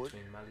swim enough right wood.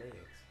 between my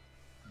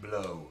legs.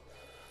 Blow.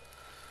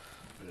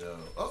 Blow.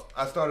 Oh,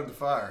 I started the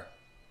fire.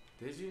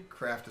 Did you?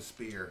 Craft a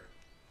spear.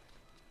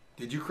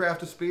 Did you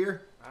craft a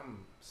spear?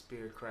 I'm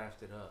spear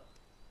crafted up.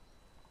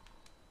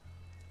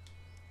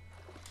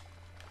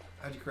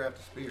 How'd you craft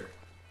a spear?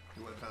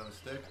 You went and found a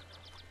stick?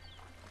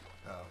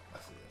 Oh, I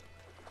see it.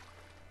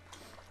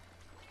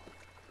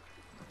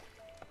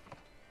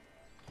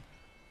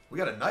 We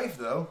got a knife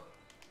though.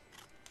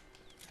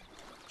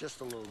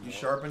 Just a little You more.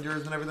 sharpened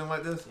yours and everything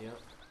like this? Yep.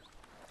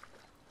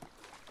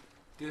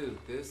 Dude,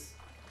 this,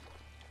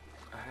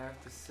 I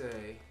have to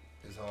say,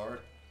 It's hard.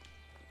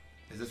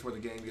 Is this where the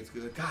game gets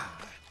good?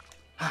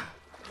 God.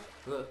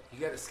 look, you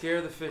gotta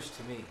scare the fish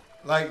to me.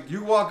 Like,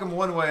 you walk them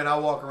one way and I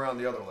walk around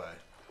the other way.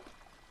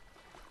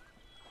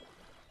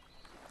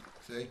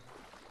 See?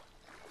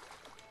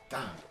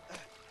 Damn.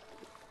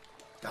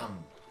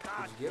 Damn.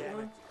 Did you get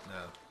one?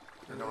 No.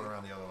 They're going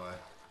around the other way.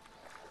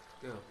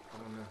 Go. I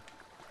don't know.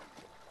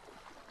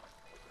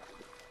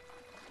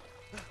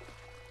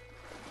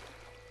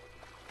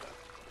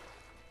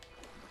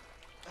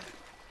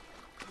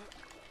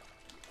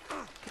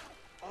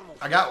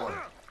 I got one.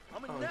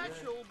 I'm a Oh,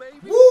 natural, baby.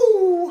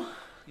 Woo!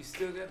 You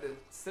still got to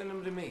send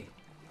them to me.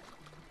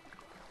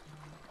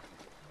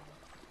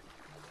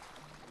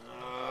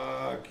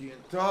 I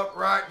can't talk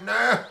right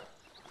now.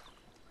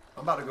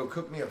 I'm about to go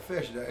cook me a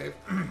fish, Dave.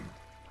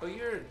 Oh,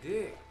 you're a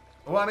dick.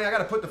 Well, I mean, I got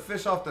to put the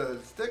fish off the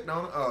stick,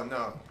 don't I? Oh,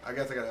 no. I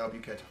guess I got to help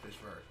you catch a fish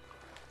first.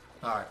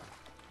 All right.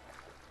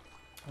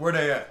 Where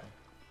they at?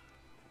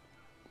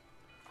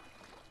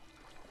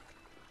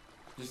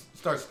 Just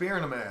start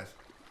spearing them ass.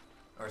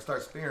 Or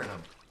start spearing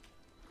them.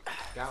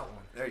 Got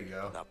one. There you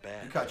go. Not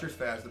bad. You caught yours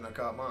faster than I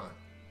caught mine.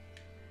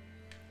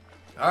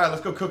 All right,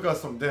 let's go cook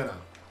us some dinner.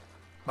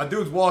 My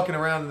dude's walking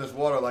around in this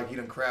water like he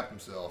done crapped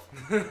himself.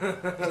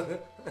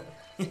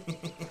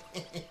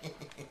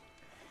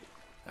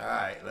 All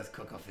right, let's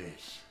cook a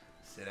fish.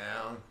 Sit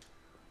down.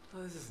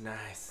 Oh, this is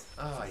nice.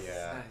 Oh, This is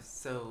yeah. nice.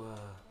 So,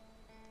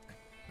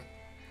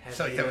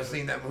 So you haven't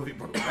seen that movie,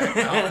 Brokeback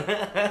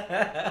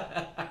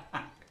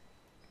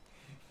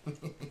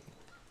Mountain?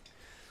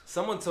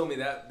 Someone told me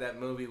that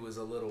movie was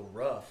a little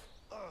rough.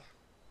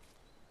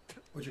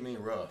 What you mean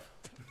rough?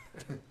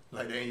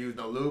 Like they ain't used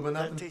no lube or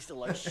That nothing? tasted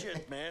like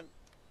shit, man.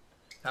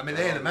 I mean,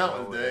 they in the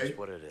mountains, No, Dave. that's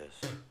what it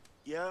is.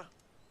 Yeah?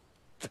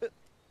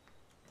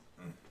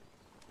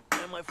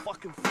 And my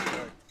fucking feet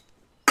hurt.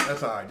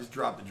 That's all right. Just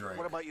drop the drink.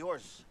 What about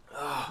yours?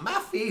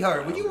 My feet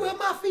hurt. Would you rub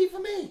my feet for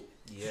me?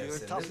 You're a Yes,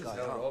 and tough this is guy,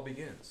 how huh? it all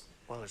begins.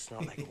 Well, it's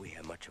not like we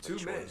had much of a 2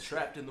 choice. men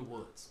trapped in the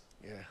woods.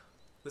 Yeah.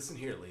 Listen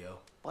here, Leo.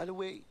 By the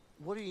way,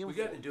 what are you We in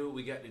got for? to do what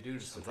we got to do to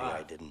Something survive.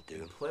 I didn't do.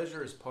 And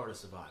pleasure is part of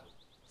survival.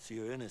 So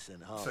you're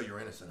innocent, huh? So you're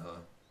innocent, huh?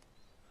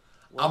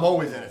 I'm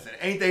always innocent.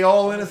 Ain't they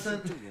all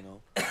innocent? Too, you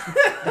know.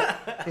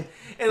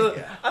 Hey, look,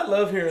 I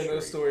love hearing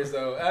those stories,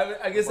 though.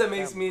 I guess that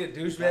makes me a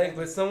douchebag,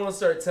 but someone will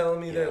start telling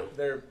me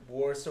their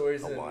war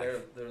stories and their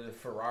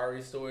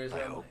Ferrari stories. I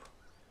and I'm hope.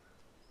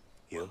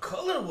 like, what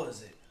color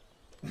was it?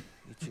 Me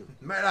too.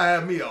 Man, I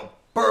have me a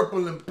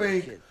purple and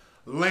pink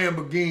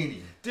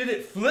Lamborghini. Did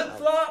it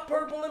flip-flop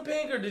purple and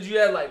pink, or did you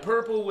have, like,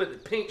 purple with a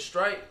pink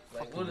stripe?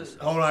 Like, what is it?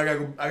 Hold on,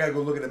 I gotta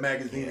go look at the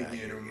magazine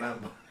again to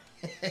remember.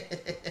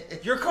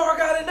 Your car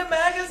got in the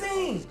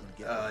magazine!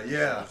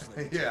 Yeah.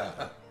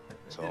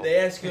 So, Did they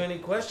ask you any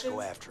questions? go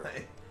after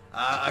him.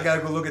 I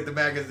gotta go look at the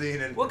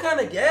magazine and What kind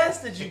of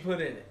gas did you put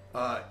in it?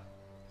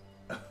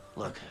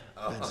 Look,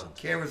 Vincent,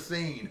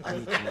 kerosene. I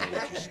need to know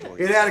what your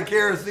story It had a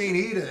kerosene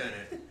heater in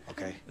it.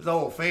 Okay. It's an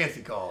old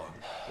fancy car.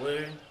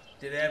 Where?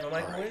 Did it have a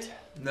microwave?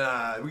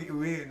 Nah, we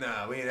ain't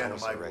had no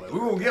was a microwave. regular We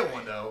won't get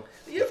one though.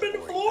 You ever been to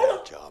Boring Florida?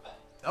 bad job.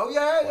 Oh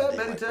yeah, One day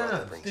many my brother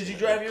times. brings Did you in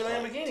drive a your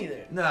client. Lamborghini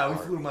there? No, we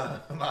flew my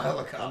Let me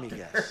helicopter.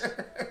 guess.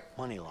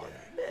 Money laundering.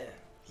 Man,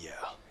 Yeah.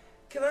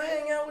 can I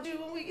hang out with you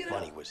when we get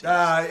Money out? was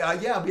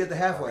Yeah, I'll be at the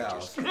halfway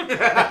house. and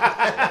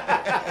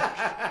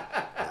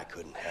I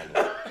couldn't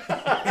handle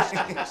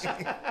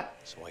it.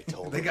 So I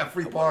told They him got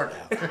free I wanted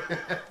parking.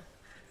 out.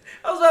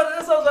 That's what I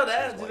was about to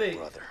ask. My Do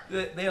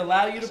brother. they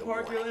allow you to As a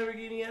park your warning.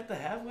 Lamborghini at the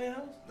halfway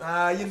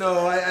house? You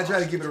know, I try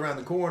to keep it around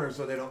the corner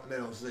so they don't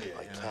see it.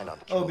 I You know? cannot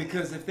Oh, kill him.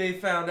 because if they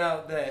found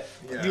out that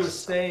Yeah. you were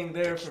staying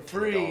there for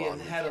free $10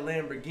 and had a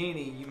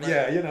Lamborghini, you might,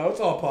 Yeah, you know, it's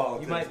all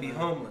politics. you might be man.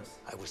 homeless.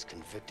 I was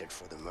convicted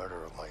for the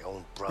murder of my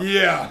own brother.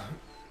 Yeah.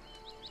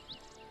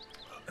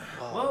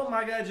 Well,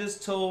 my guy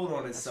just told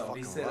on himself.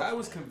 He fucking said, rough, I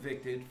was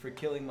convicted for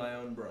killing my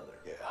own brother.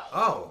 Yeah.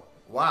 Oh,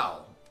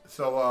 wow.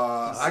 So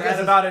I Sad guess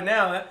about it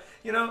now.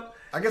 You know,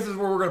 I guess this is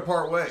where we're gonna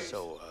part ways.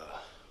 So,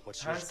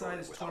 what's your story hindsight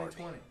is with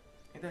 20/20. Harvey?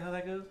 Ain't that how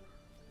that goes?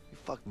 You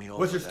fucked me over.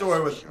 What's your that's story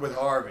for with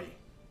sure. Harvey?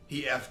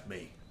 He effed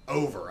me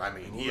over. I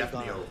mean, he Who effed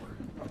me got it? over.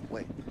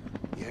 Wait,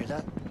 you hear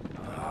that?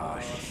 Oh,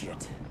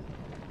 shit.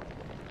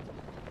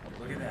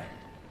 Look at that.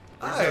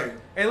 Hey,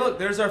 Hey, look,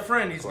 there's our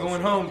friend. He's going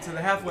Closer. home to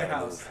the halfway Gotta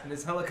house in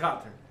his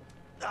helicopter.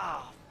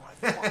 Ah,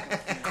 my fucking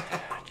feet.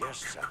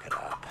 Just suck it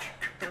up.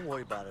 Don't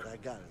worry about it. I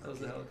got it. That was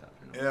the helicopter.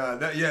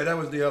 that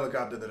was the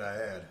helicopter that I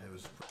had. It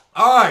was.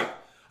 All right.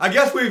 I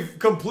guess we've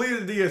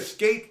completed the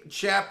escape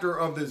chapter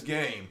of this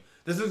game.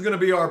 This is going to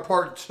be our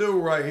part 2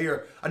 right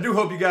here. I do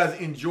hope you guys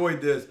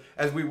enjoyed this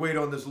as we wait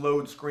on this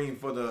load screen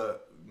for the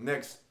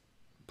next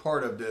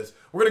part of this.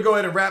 We're going to go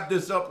ahead and wrap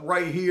this up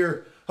right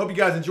here. Hope you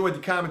guys enjoyed the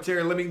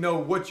commentary. Let me know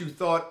what you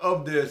thought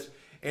of this.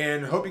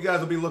 And hope you guys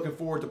will be looking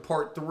forward to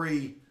part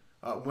 3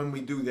 when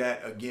we do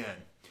that again.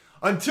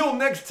 Until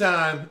next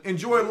time,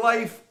 enjoy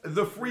life,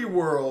 the free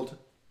world,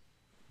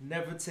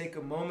 Never take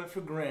a moment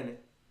for granted.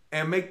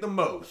 and make the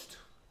most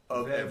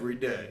of every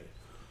day.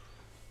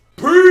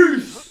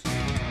 Peace!